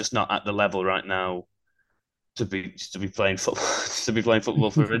he's just not at the level right now to be playing football to be playing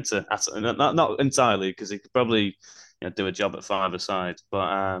football for Inter. Not entirely, because he could probably do a job at five-a-side,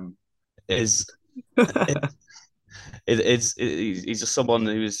 but is he's just someone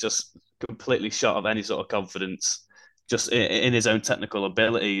who is just completely shot of any sort of confidence, just in his own technical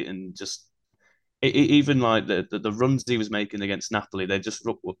ability, and just even like the runs he was making against Napoli, they just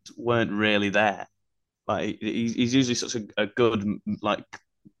weren't really there. Like, he's usually such a good, like,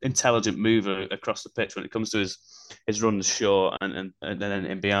 intelligent mover across the pitch when it comes to his runs short and then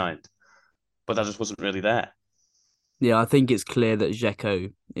in behind, but that just wasn't really there. Yeah, I think it's clear that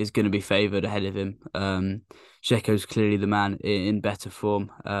Dzeko is going to be favoured ahead of him. Dzeko's clearly the man in better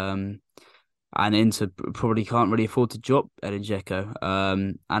form. And Inter probably can't really afford to drop Edin Dzeko.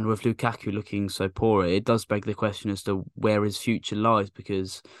 And with Lukaku looking so poor, it does beg the question as to where his future lies,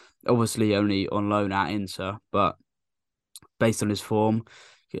 because obviously only on loan at Inter, but based on his form,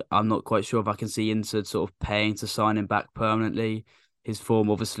 I'm not quite sure if I can see Inter sort of paying to sign him back permanently. His form,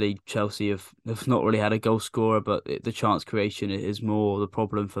 obviously, Chelsea have not really had a goal scorer, but the chance creation is more the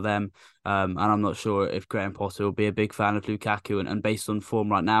problem for them. And I'm not sure if Graham Potter will be a big fan of Lukaku. And based on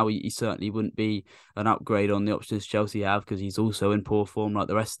form right now, he certainly wouldn't be an upgrade on the options Chelsea have, because he's also in poor form like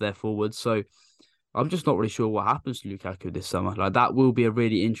the rest of their forwards. So I'm just not really sure what happens to Lukaku this summer. Like, that will be a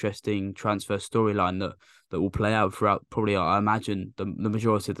really interesting transfer storyline that will play out throughout, probably, I imagine, the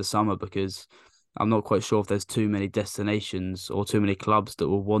majority of the summer, because I'm not quite sure if there's too many destinations or too many clubs that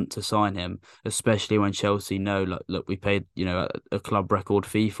will want to sign him, especially when Chelsea know, look, we paid, a club record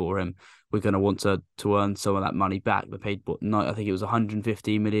fee for him. We're going to want to earn some of that money back. They paid, I think it was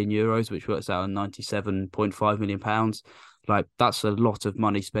 115 million euros, which works out at 97.5 million pounds. Like, that's a lot of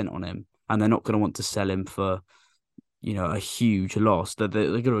money spent on him, and they're not going to want to sell him for, a huge loss. They're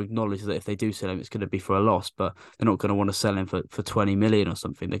going to acknowledge that if they do sell him, it's going to be for a loss, but they're not going to want to sell him for 20 million or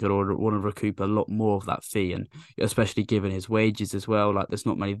something. They're going to want to recoup a lot more of that fee, and especially given his wages as well. Like, there's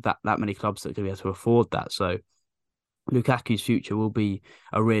not that many clubs that are going to be able to afford that. So Lukaku's future will be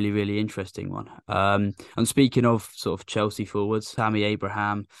a really, really interesting one. And speaking of sort of Chelsea forwards, Tammy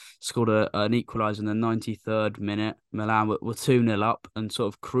Abraham scored an equaliser in the 93rd minute. Milan were 2-0 up and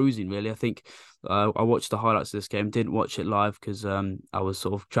sort of cruising, really. I think I watched the highlights of this game, didn't watch it live because I was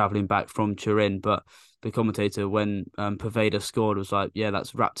sort of travelling back from Turin, but the commentator, when Poveda scored, was like, yeah,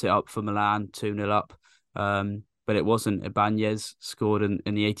 that's wrapped it up for Milan, 2-0 up. But it wasn't. Ibanez scored in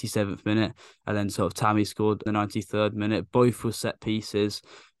the 87th minute, and then sort of Tammy scored the 93rd minute. Both were set pieces.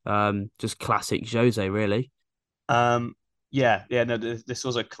 Just classic Jose, really. Um, yeah, no, this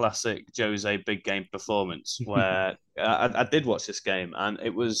was a classic Jose big game performance where I did watch this game, and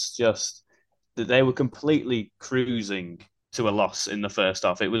it was just that they were completely cruising to a loss in the first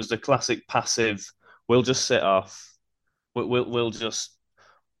half. It was the classic passive. We'll just sit off.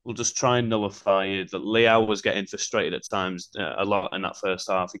 We'll just try and nullify it. That Leao was getting frustrated at times a lot in that first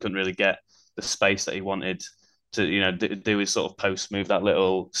half. He couldn't really get the space that he wanted to, do his sort of post move, that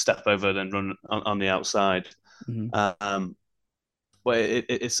little step over and run on the outside. Mhm. Um, but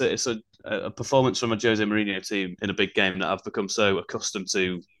it's a performance from a Jose Mourinho team in a big game that I've become so accustomed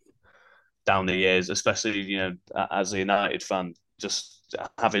to down the years, especially as a United fan, just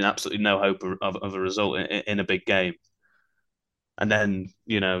having absolutely no hope of a result in a big game, and then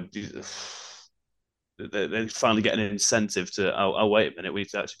they finally get an incentive to oh wait a minute, we need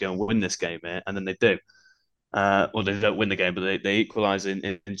to actually go and win this game here, and then they do. Well, they don't win the game, but they equalise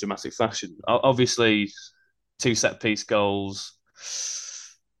in dramatic fashion. Obviously, two set piece goals.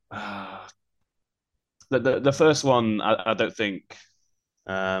 Uh, the first one, I don't think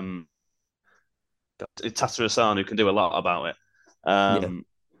Tatarusanu can do a lot about it. Yeah.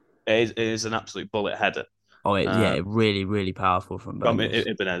 It is an absolute bullet header Oh, uh, really, really powerful from from Banyas.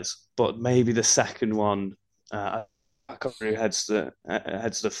 Ibanez. But maybe the second one, I can't remember who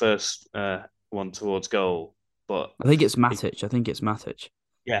heads the first one towards goal. But I think it's he, Matic. I think it's Matic.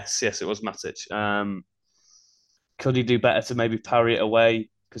 yes, it was Matic. Could he do better to maybe parry it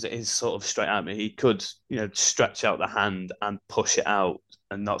away? Because it is sort of straight at me. He could, stretch out the hand and push it out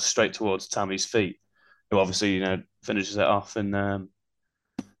and not straight towards Tammy's feet, who obviously, finishes it off and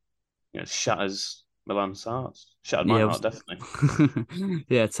shatters Milan's heart. Shattered my Yeah, heart, definitely.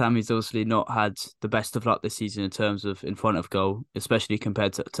 yeah. Tammy's obviously not had the best of luck this season in terms of in front of goal, especially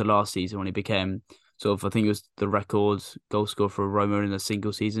compared to last season when he became sort of, I think it was the record goal scorer for Roma in a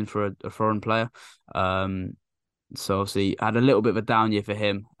single season for a foreign player. Um, So obviously had a little bit of a down year for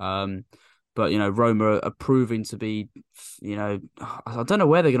him. But Roma are proving to be, I don't know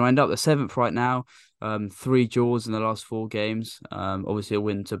where they're going to end up. They're seventh right now. Three draws in the last four games. Obviously a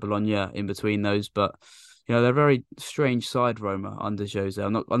win to Bologna in between those, but they're a very strange side, Roma, under Jose.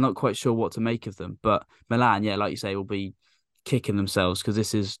 I'm not quite sure what to make of them. But Milan, yeah, like you say, will be kicking themselves because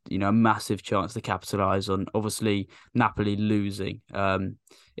this is a massive chance to capitalize on obviously Napoli losing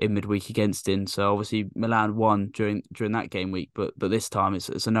in midweek against Inter. So obviously Milan won during that game week, but this time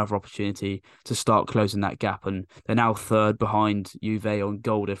it's another opportunity to start closing that gap, and they're now third behind Juve on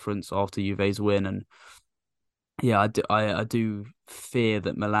goal difference after Juve's win. And yeah, I do fear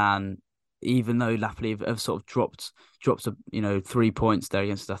that Milan, even though Napoli have sort of dropped 3 points there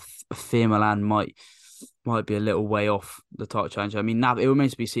against us, I fear Milan might be a little way off the title challenge. I mean, it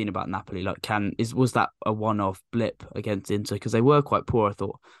remains to be seen about Napoli. Like, was that a one-off blip against Inter because they were quite poor, I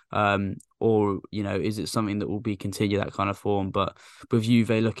thought, or is it something that will be continue that kind of form? But with Juve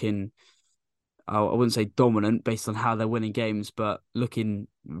looking, I wouldn't say dominant based on how they're winning games, but looking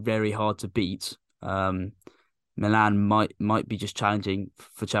very hard to beat. Milan might be just challenging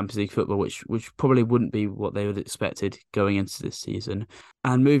for Champions League football, which probably wouldn't be what they would have expected going into this season.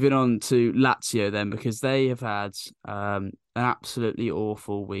 And moving on to Lazio then, because they have had an absolutely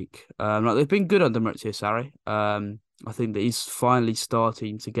awful week. Like they've been good under Maurizio Sarri. I think that he's finally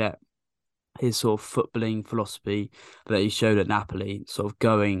starting to get his sort of footballing philosophy that he showed at Napoli sort of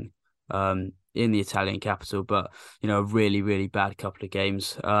going in the Italian capital. But a really, really bad couple of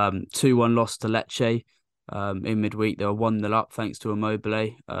games. 2-1 loss to Lecce. In midweek, they were 1-0 up thanks to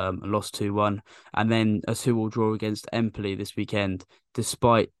Immobile, and lost 2-1. And then a 2-2 draw against Empoli this weekend,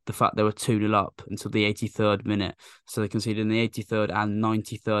 despite the fact they were 2-0 up until the 83rd minute. So they conceded in the 83rd and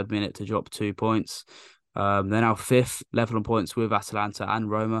 93rd minute to drop 2 points. They're now fifth, level on points with Atalanta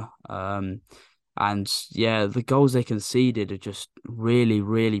and Roma. And yeah, the goals they conceded are just really,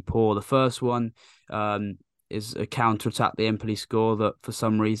 really poor. The first one is a counter attack the Empoli score that for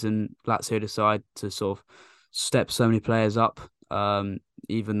some reason Lazio decide to sort of step so many players up,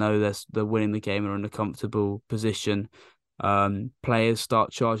 even though they're winning the game and are in a comfortable position. Players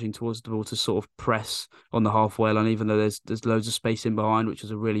start charging towards the ball to sort of press on the halfway line, even though there's loads of space in behind, which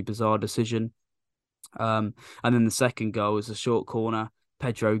is a really bizarre decision. And then the second goal is a short corner.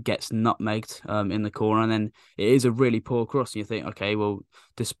 Pedro gets nutmegged in the corner, and then it is a really poor cross. And you think, okay, well,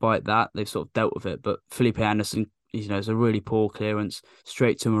 despite that, they've sort of dealt with it. But Felipe Anderson, it's a really poor clearance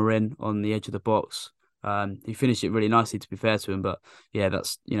straight to Marin on the edge of the box. He finished it really nicely, to be fair to him. But yeah,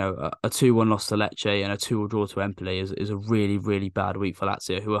 that's a 2-1 loss to Lecce and a 2-2 draw to Empoli is a really, really bad week for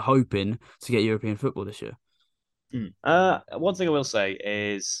Lazio, who are hoping to get European football this year. One thing I will say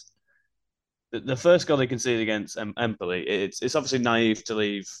is the first goal they conceded against Empoli. It's obviously naive to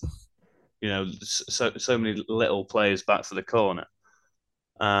leave so many little players back for the corner.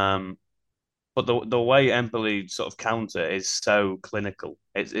 Um, but the way Empoli sort of counter is so clinical.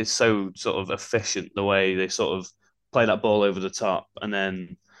 It's so sort of efficient the way they sort of play that ball over the top, and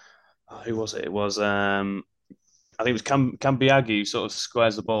then who was it? It was I think it was Cambiaghi who sort of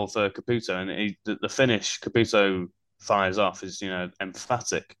squares the ball for Caputo, and the finish Caputo fires off is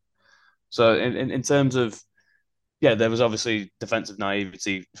emphatic. So in terms of there was obviously defensive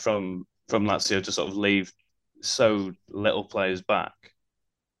naivety from Lazio to sort of leave so little players back,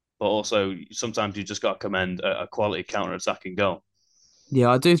 but also sometimes you just got to commend a quality counter attacking goal. Yeah,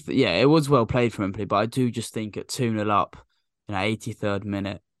 I do. Yeah, it was well played from Empoli, but I do just think at 2-0 up, 83rd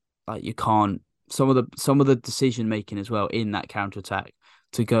minute, like you can't. Some of the decision making as well in that counter attack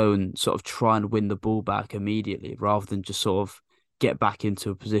to go and sort of try and win the ball back immediately rather than just sort of get back into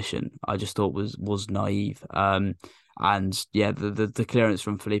a position. I just thought was naive. And yeah, the clearance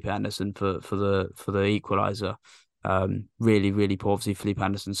from Felipe Anderson for the equaliser, really really poor. Obviously, Felipe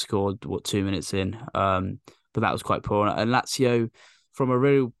Anderson scored 2 minutes in, but that was quite poor. And Lazio, from a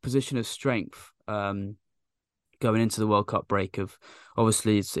real position of strength, going into the World Cup break, of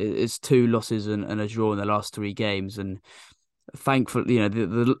obviously it's 2 losses and a draw in the last 3 games, and thankfully,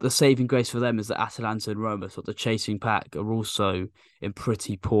 the saving grace for them is that Atalanta and Roma, sort of the chasing pack, are also in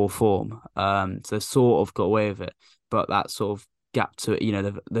pretty poor form. So they sort of got away with it, but that sort of gap to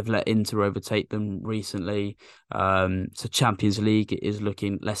it, they've let Inter overtake them recently. So Champions League is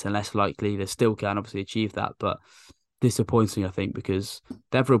looking less and less likely. They still can obviously achieve that, but disappointing, I think, because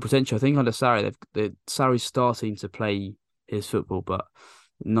they have real potential. I think under Sarri, Sarri's starting to play his football, but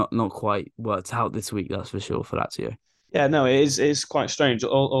not quite worked out this week. That's for sure for Lazio. Yeah, no, it is quite strange.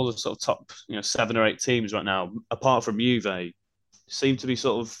 All the sort of top 7 or 8 teams right now, apart from Juve, seem to be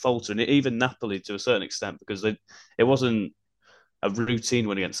sort of faltering. Even Napoli to a certain extent because it wasn't a routine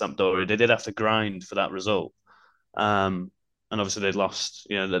win against Sampdoria. They did have to grind for that result. And obviously they'd lost,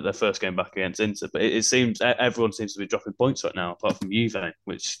 their first game back against Inter. But it seems everyone seems to be dropping points right now, apart from Juve,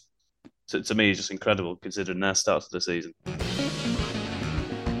 which to me is just incredible considering their start of the season.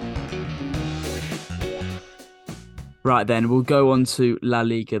 Right then, we'll go on to La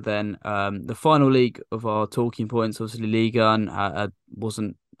Liga then. The final league of our talking points, obviously Liga, and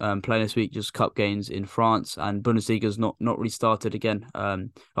wasn't playing this week, just cup games in France, and Bundesliga's not restarted again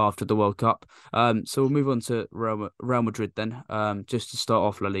after the World Cup. So we'll move on to Real Madrid then, just to start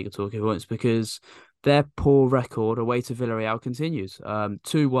off La Liga talking points, because their poor record away to Villarreal continues.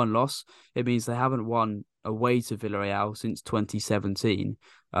 2-1 loss. It means they haven't won away to Villarreal since 2017.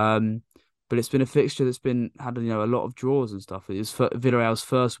 But it's been a fixture that's had a lot of draws and stuff. It was Villarreal's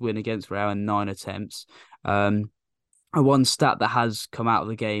first win against Real in 9 attempts. And one stat that has come out of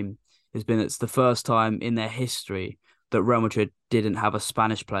the game has been it's the first time in their history that Real Madrid didn't have a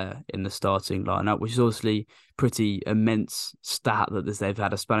Spanish player in the starting lineup, which is obviously pretty immense stat that they've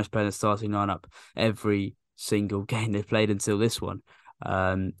had a Spanish player in the starting lineup every single game they've played until this one.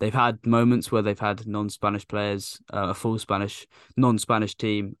 They've had moments where they've had non-Spanish players, a full non-Spanish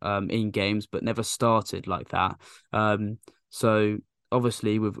team in games, but never started like that. So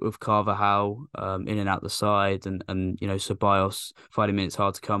obviously with Carvajal in and out the side and Ceballos finding minutes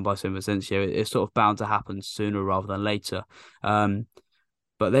hard to come by San Vicencio, it's sort of bound to happen sooner rather than later.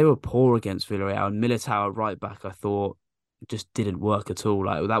 But they were poor against Villarreal, and Militao at right back, I thought, just didn't work at all.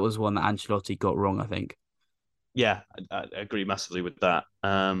 Like that was one that Ancelotti got wrong, I think. Yeah, I agree massively with that.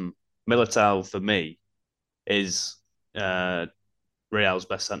 Militao for me is Real's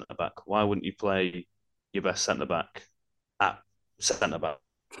best centre back. Why wouldn't you play your best centre back at centre back?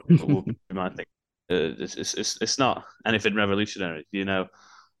 Would be my thing. It's not anything revolutionary.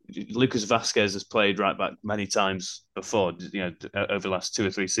 Lucas Vasquez has played right back many times before. Over the last 2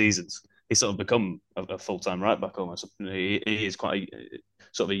 or 3 seasons, he's sort of become a full time right back almost. He is quite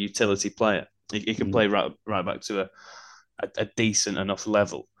sort of a utility player. He can play right back to a decent enough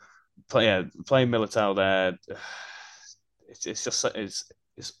level. Playing Militao there,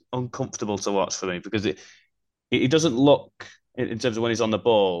 it's uncomfortable to watch for me because it doesn't look in terms of when he's on the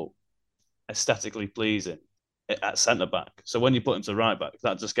ball aesthetically pleasing. at centre back. So when you put him to right back,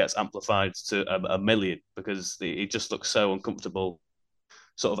 that just gets amplified to a million because he just looks so uncomfortable,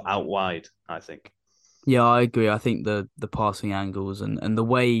 sort of out wide, I think. Yeah, I agree. I think the passing angles and the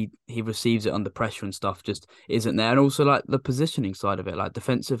way he receives it under pressure and stuff just isn't there. And also like the positioning side of it, like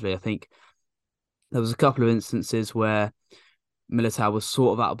defensively, I think there was a couple of instances where Militao was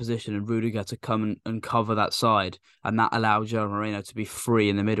sort of out of position and Rudiger had to come and cover that side, and that allowed Joe Moreno to be free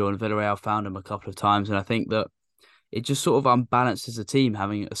in the middle, and Villarreal found him a couple of times. And I think that it just sort of unbalances the team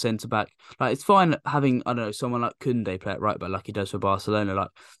having a centre back. Like it's fine having, I don't know, someone like Koundé play at right back like he does for Barcelona. Like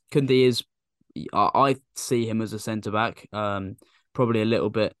Koundé is, I see him as a centre back. Probably a little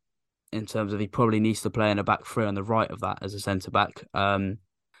bit in terms of he probably needs to play in a back three on the right of that as a centre back.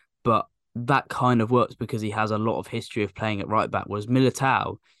 But that kind of works because he has a lot of history of playing at right back, whereas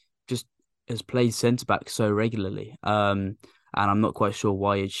Militao just has played centre back so regularly. And I'm not quite sure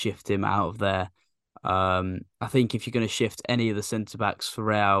why you'd shift him out of there. I think if you're going to shift any of the centre backs for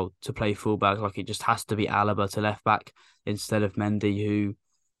Real to play fullback, like it just has to be Alaba to left back instead of Mendy, who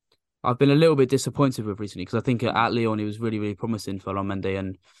I've been a little bit disappointed with recently because I think at Lyon he was really, really promising for Mendy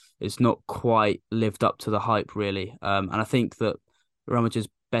and it's not quite lived up to the hype really. And I think that Real Madrid's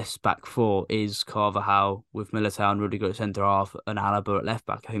best back four is Carvajal with Militao and Rudiger at centre half and Alaba at left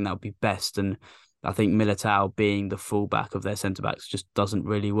back. I think that would be best. And I think Militao being the fullback of their centre backs just doesn't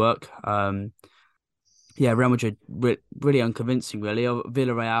really work. Yeah, Real Madrid really unconvincing, really.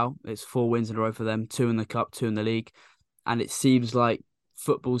 Villarreal, it's 4 wins in a row for them, 2 in the cup, 2 in the league, and it seems like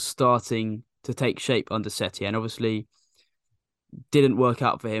football's starting to take shape under Setien. Obviously, didn't work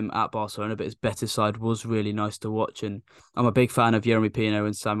out for him at Barcelona, but his better side was really nice to watch, and I'm a big fan of Yeremy Pino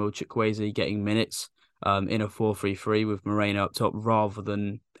and Samuel Chukwueze getting minutes. In a 4-3-3 with Moreno up top rather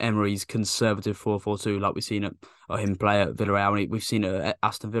than Emery's conservative 4-4-2 like we've seen him play at Villarreal and we've seen it at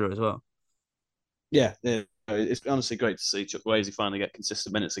Aston Villa as well. Yeah, it's honestly great to see Chukwueze finally get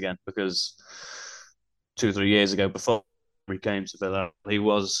consistent minutes again because 2 or 3 years ago, before he came to Villa, he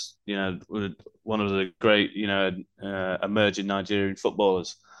was, one of the great, emerging Nigerian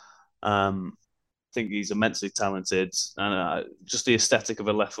footballers. I think he's immensely talented, and just the aesthetic of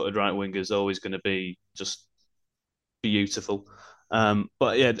a left-footed right winger is always going to be just beautiful.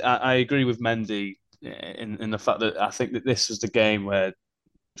 But yeah, I agree with Mendy in the fact that I think that this was the game where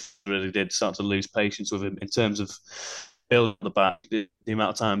really did start to lose patience with him in terms of building the back. The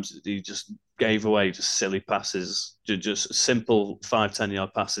amount of times he just gave away just silly passes, just simple 5-10 yard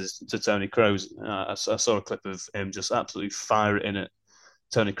passes to Tony Kroos. I saw a clip of him just absolutely fire it in at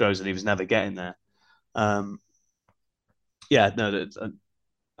Tony Kroos, and he was never getting there. Yeah, no,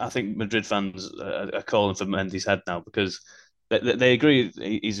 I think Madrid fans are calling for Mendy's head now because they agree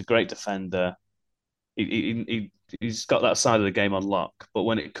he's a great defender. He's got that side of the game on lock, but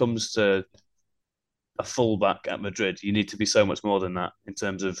when it comes to a fullback at Madrid, you need to be so much more than that in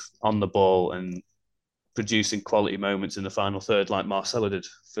terms of on the ball and producing quality moments in the final third, like Marcelo did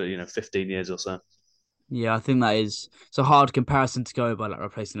for 15 years or so. Yeah, I think that is it's a hard comparison to go by, like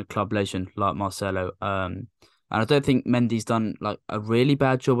replacing a club legend like Marcelo. And I don't think Mendy's done like a really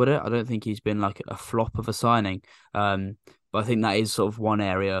bad job at it. I don't think he's been like a flop of a signing. But I think that is sort of one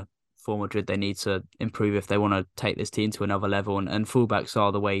area for Madrid they need to improve if they want to take this team to another level. And fullbacks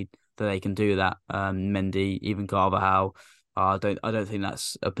are the way that they can do that. Mendy, even Carvajal. I don't think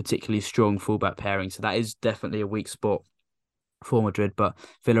that's a particularly strong fullback pairing. So that is definitely a weak spot for Madrid. But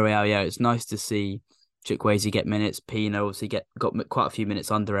Villarreal, yeah, it's nice to see Chukwueze get minutes. Pino obviously got quite a few minutes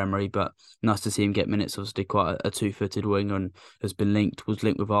under Emery, but nice to see him get minutes. Obviously, quite a two-footed winger and was linked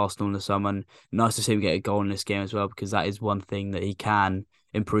with Arsenal in the summer. And nice to see him get a goal in this game as well, because that is one thing that he can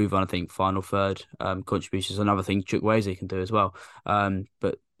improve on. I think final third contributions, another thing Chukwueze can do as well.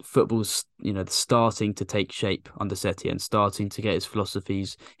 But football's starting to take shape under Setien and starting to get his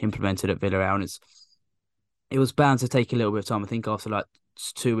philosophies implemented at Villarreal, and it was bound to take a little bit of time. I think after like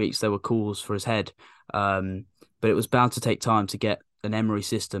 2 weeks there were calls for his head, but it was bound to take time to get an Emery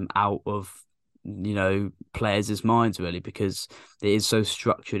system out of players' minds really, because it is so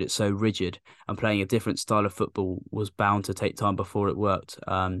structured, it's so rigid, and playing a different style of football was bound to take time before it worked.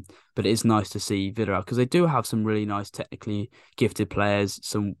 But it is nice to see Villarreal because they do have some really nice technically gifted players,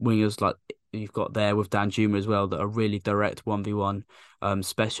 some wingers like you've got there with Dan Juma as well that are really direct 1v1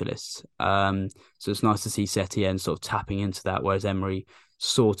 specialists. So it's nice to see Setien sort of tapping into that, whereas Emery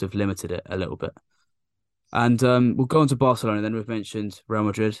sort of limited it a little bit. And we'll go on to Barcelona then. We've mentioned Real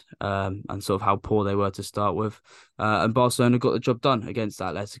Madrid and sort of how poor they were to start with. And Barcelona got the job done against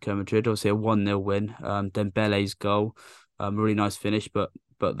Atletico Madrid. Obviously a 1-0 win. Dembele's goal, a really nice finish, but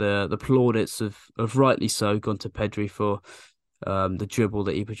the plaudits have rightly so gone to Pedri for the dribble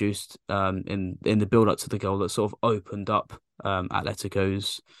that he produced in the build up to the goal that sort of opened up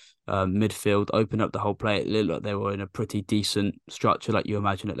Atletico's midfield, opened up the whole play. It looked like they were in a pretty decent structure, like you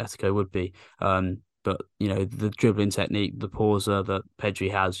imagine Atletico would be. But the dribbling technique, the pauser that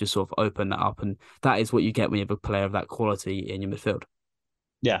Pedri has, just sort of opened that up, and that is what you get when you have a player of that quality in your midfield.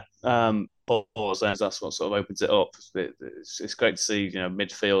 Yeah, pause there. That's what sort of opens it up. It's great to see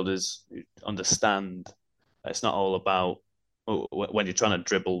midfielders understand it's not all about when you're trying to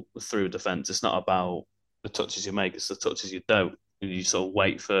dribble through defense. It's not about the touches you make; it's the touches you don't. You sort of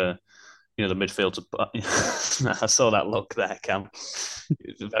wait for the midfield to. I saw that look there, Cam.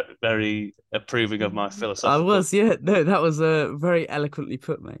 Very approving of my I philosophical. was, yeah, no, that was very eloquently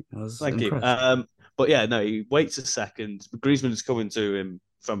put, mate. I was Thank you. impressed. But yeah, no, he waits a second. Griezmann is coming to him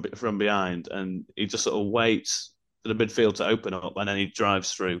from behind, and he just sort of waits for the midfield to open up, and then he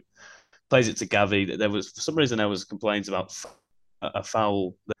drives through, plays it to Gavi. There was for some reason there was complaints about a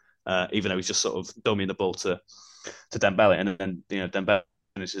foul, even though he's just sort of dummying the ball to Dembele, and then Dembele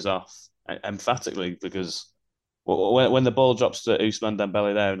finishes off emphatically because when the ball drops to Ousmane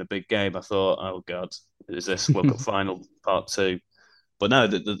Dembele there in a big game, I thought, oh God, is this World Cup final part two? But no,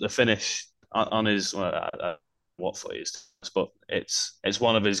 the finish on his what foot is, but it's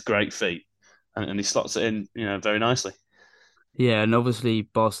one of his great feet, and he slots it in, very nicely. Yeah, and obviously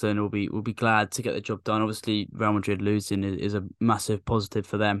Barcelona will be glad to get the job done. Obviously, Real Madrid losing is a massive positive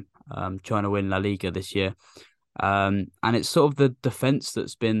for them. Trying to win La Liga this year. And it's sort of the defense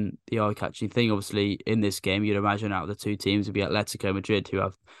that's been the eye-catching thing. Obviously, in this game, you'd imagine out of the two teams would be Atletico Madrid, who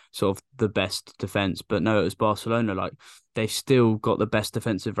have sort of the best defense. But no, it was Barcelona. Like they've still got the best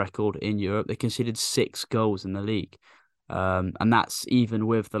defensive record in Europe. They conceded 6 goals in the league. And that's even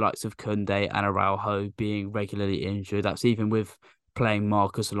with the likes of Koundé and Araujo being regularly injured. That's even with playing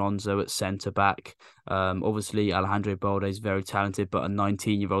Marcos Alonso at centre back. Obviously, Alejandro Balde is very talented, but a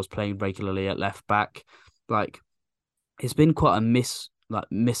 19-year-old's playing regularly at left back. Like it's been quite a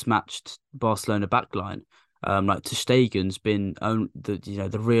mismatched Barcelona backline. Like ter Stegen's been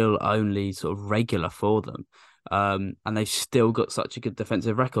the real only sort of regular for them. And they've still got such a good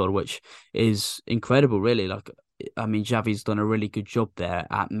defensive record, which is incredible, really. Like, I mean, Xavi's done a really good job there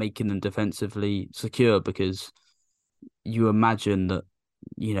at making them defensively secure because you imagine that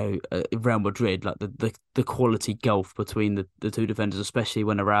Real Madrid, like the quality gulf between the two defenders, especially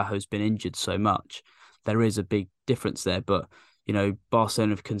when Araujo's been injured so much, there is a big difference there. But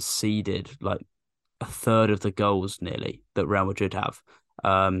Barcelona have conceded like a third of the goals nearly that Real Madrid have,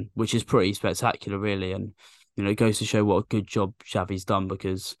 which is pretty spectacular, really. And it goes to show what a good job Xavi's done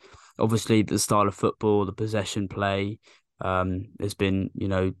because obviously the style of football, the possession play, has been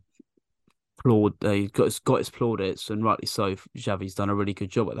applaud. Got its plaudits, and rightly so. Xavi's done a really good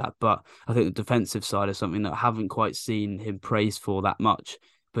job at that. But I think the defensive side is something that I haven't quite seen him praised for that much,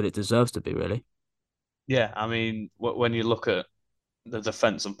 but it deserves to be really. Yeah, I mean, when you look at the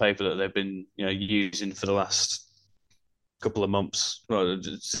defense on paper that they've been, using for the last couple of months, well,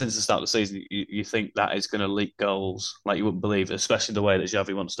 since the start of the season, you think that is going to leak goals like you wouldn't believe, especially the way that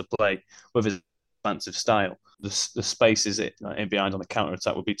Xavi wants to play with his expansive style. The spaces in behind on the counter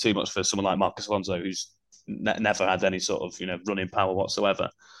attack would be too much for someone like Marcos Alonso, who's never had any sort of running power whatsoever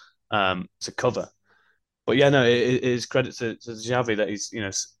to cover. But yeah, no, it is credit to Xavi that he's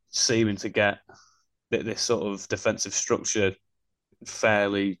seeming to get this sort of defensive structure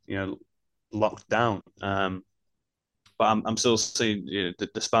fairly locked down. But I'm still seeing,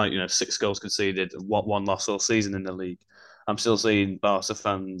 despite 6 goals conceded, one loss all season in the league, I'm still seeing Barca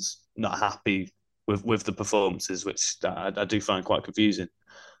fans not happy with the performances, which I do find quite confusing.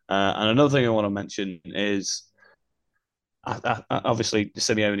 And another thing I want to mention is obviously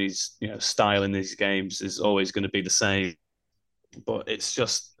Simeone's style in these games is always going to be the same, but it's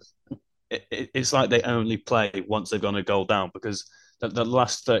like they only play once they've gone a goal down because the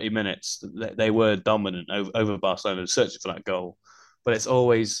last 30 minutes they were dominant over Barcelona, searching for that goal, but it's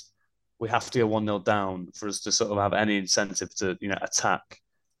always we have to go 1-0 down for us to sort of have any incentive to attack,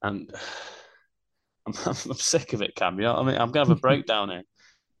 and I'm sick of it, Cam. I mean, I'm gonna have a breakdown here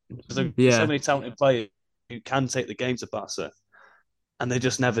because there's so Yeah, many talented players who can take the game to Barca, and they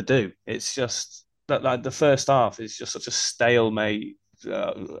just never do. It's just that like the first half is just such a stalemate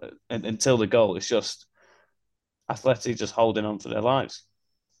until the goal. It's just Athletic just holding on for their lives.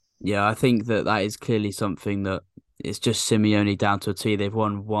 yeah, I think that is clearly something that it's just Simeone down to a T. They've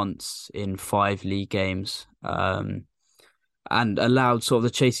won once in 5 league games. And allowed sort of the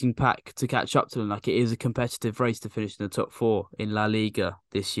chasing pack to catch up to them. Like it is a competitive race to finish in the top 4 in La Liga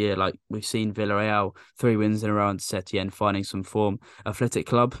this year. Like we've seen Villarreal 3 wins in a row and Setien finding some form. Athletic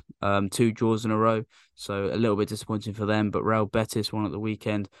Club 2 draws in a row. So a little bit disappointing for them. But Real Betis won at the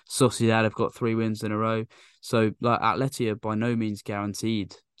weekend. Sociedad have got 3 wins in a row. So like Atleti are by no means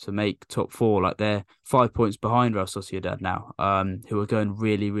guaranteed to make top four. Like they're 5 points behind Real Sociedad now, who are going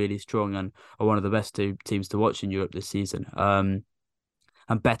really, really strong and are one of the best two teams to watch in Europe this season.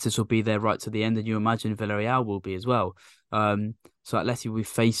 And Betis will be there right to the end, and you imagine Villarreal will be as well. So Atleti will be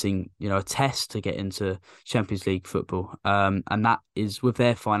facing, a test to get into Champions League football. And that is with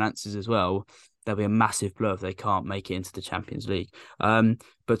their finances as well. There'll be a massive blow if they can't make it into the Champions League.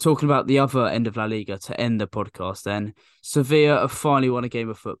 But talking about the other end of La Liga to end the podcast, then Sevilla have finally won a game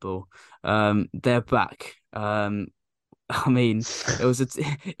of football. They're back. I mean, it was a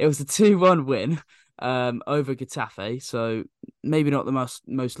it was a 2-1 win over Getafe, so maybe not the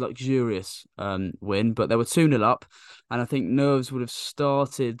most luxurious win, but they were 2-0 up, and I think nerves would have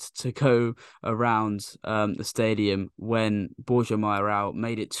started to go around the stadium when Borja Mayoral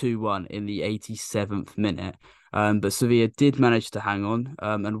made it 2-1 in the 87th minute. But Sevilla did manage to hang on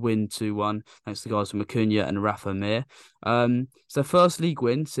and win 2-1 thanks to guys from Acuna and Rafa Mir. It's their first league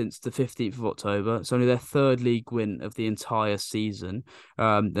win since the 15th of October. It's only their third league win of the entire season.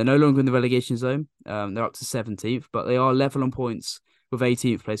 They're no longer in the relegation zone. They're up to 17th, but they are level on points with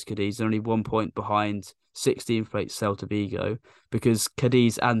 18th place Cadiz. They're only 1 point behind 16th place Celta Vigo because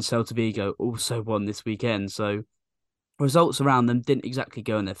Cadiz and Celta Vigo also won this weekend. So results around them didn't exactly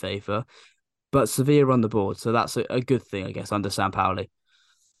go in their favour. But Sevilla on the board, so that's a good thing, I guess, under Sampaoli.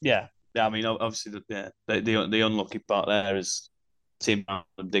 Yeah, yeah. I mean, obviously, the unlucky part there is team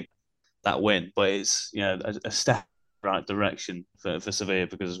dig that win, but it's a step in the right direction for Sevilla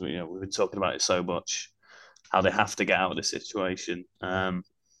because we've been talking about it so much, how they have to get out of this situation. And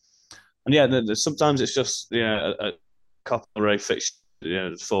yeah, sometimes it's just a Copa del Rey fixture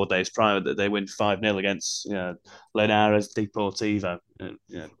 4 days prior that they win 5-0 against Linares Deportivo,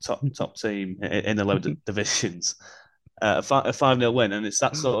 top team in the lower divisions. A 5-0 win, and it's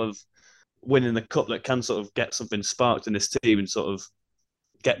that sort of winning the cup that can sort of get something sparked in this team and sort of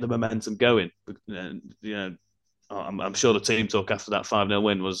get the momentum going. I'm sure the team talk after that 5-0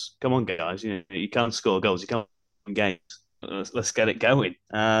 win was, "Come on, guys, you can't score goals, you can't win games. Let's get it going."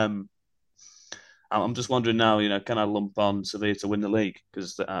 I'm just wondering now, can I lump on Sevilla to win the league?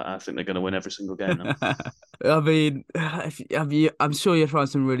 Because I think they're going to win every single game now. I mean, I'm sure you're trying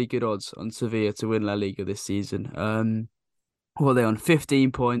some really good odds on Sevilla to win La Liga this season. What are they on?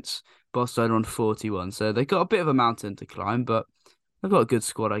 15 points. Barcelona on 41. So they've got a bit of a mountain to climb, but they've got a good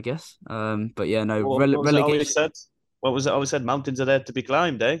squad, I guess. But yeah, no, What was it always relegation. said? What was it always said? Mountains are there to be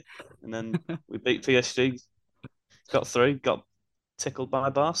climbed, eh? And then we beat PSG, got through, got tickled by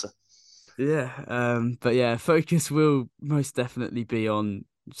Barca. Yeah, but yeah, focus will most definitely be on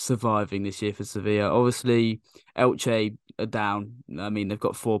surviving this year for Sevilla. Obviously, Elche are down. I mean, they've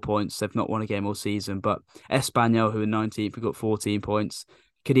got 4 points. They've not won a game all season. But Espanyol, who are 19th, have got 14 points.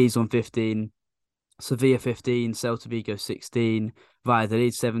 Cadiz on 15. Sevilla 15, Celta Vigo 16,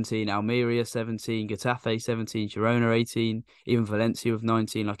 Valladolid 17, Almeria 17, Getafe 17, Girona 18, even Valencia with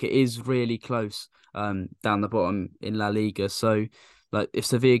 19. Like it is really close down the bottom in La Liga. So like if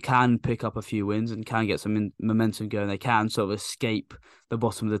Sevilla can pick up a few wins and can get some momentum going, they can sort of escape the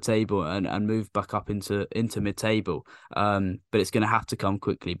bottom of the table and move back up into mid-table. But it's going to have to come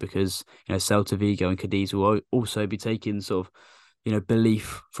quickly because Celta Vigo and Cadiz will also be taking sort of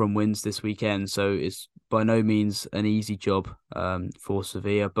belief from wins this weekend. So it's by no means an easy job for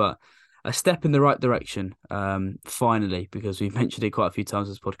Sevilla, but a step in the right direction finally, because we've mentioned it quite a few times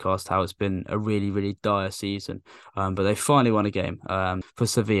in this podcast how it's been a really, really dire season. But they finally won a game. For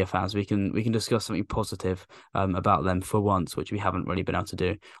Sevilla fans, we can discuss something positive about them for once, which we haven't really been able to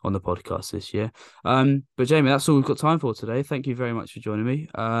do on the podcast this year. But Jamie, that's all we've got time for today. Thank you very much for joining me.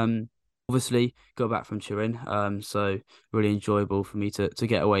 Obviously, got back from Turin, so really enjoyable for me to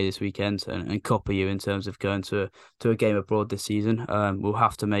get away this weekend and copy you in terms of going to a game abroad this season. We'll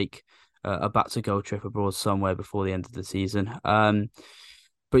have to make a back to goal trip abroad somewhere before the end of the season.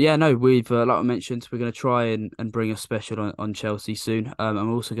 But yeah, no, we've like I mentioned, we're going to try and bring a special on Chelsea soon.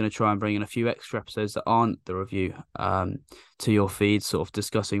 I'm also going to try and bring in a few extra episodes that aren't the review to your feed, sort of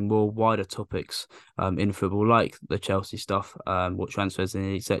discussing more wider topics in football, like the Chelsea stuff, what transfers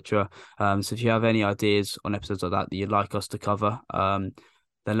in, etc. So if you have any ideas on episodes like that you'd like us to cover, then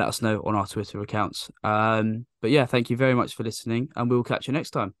let us know on our Twitter accounts. But yeah, thank you very much for listening, and we'll catch you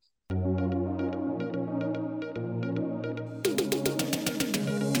next time.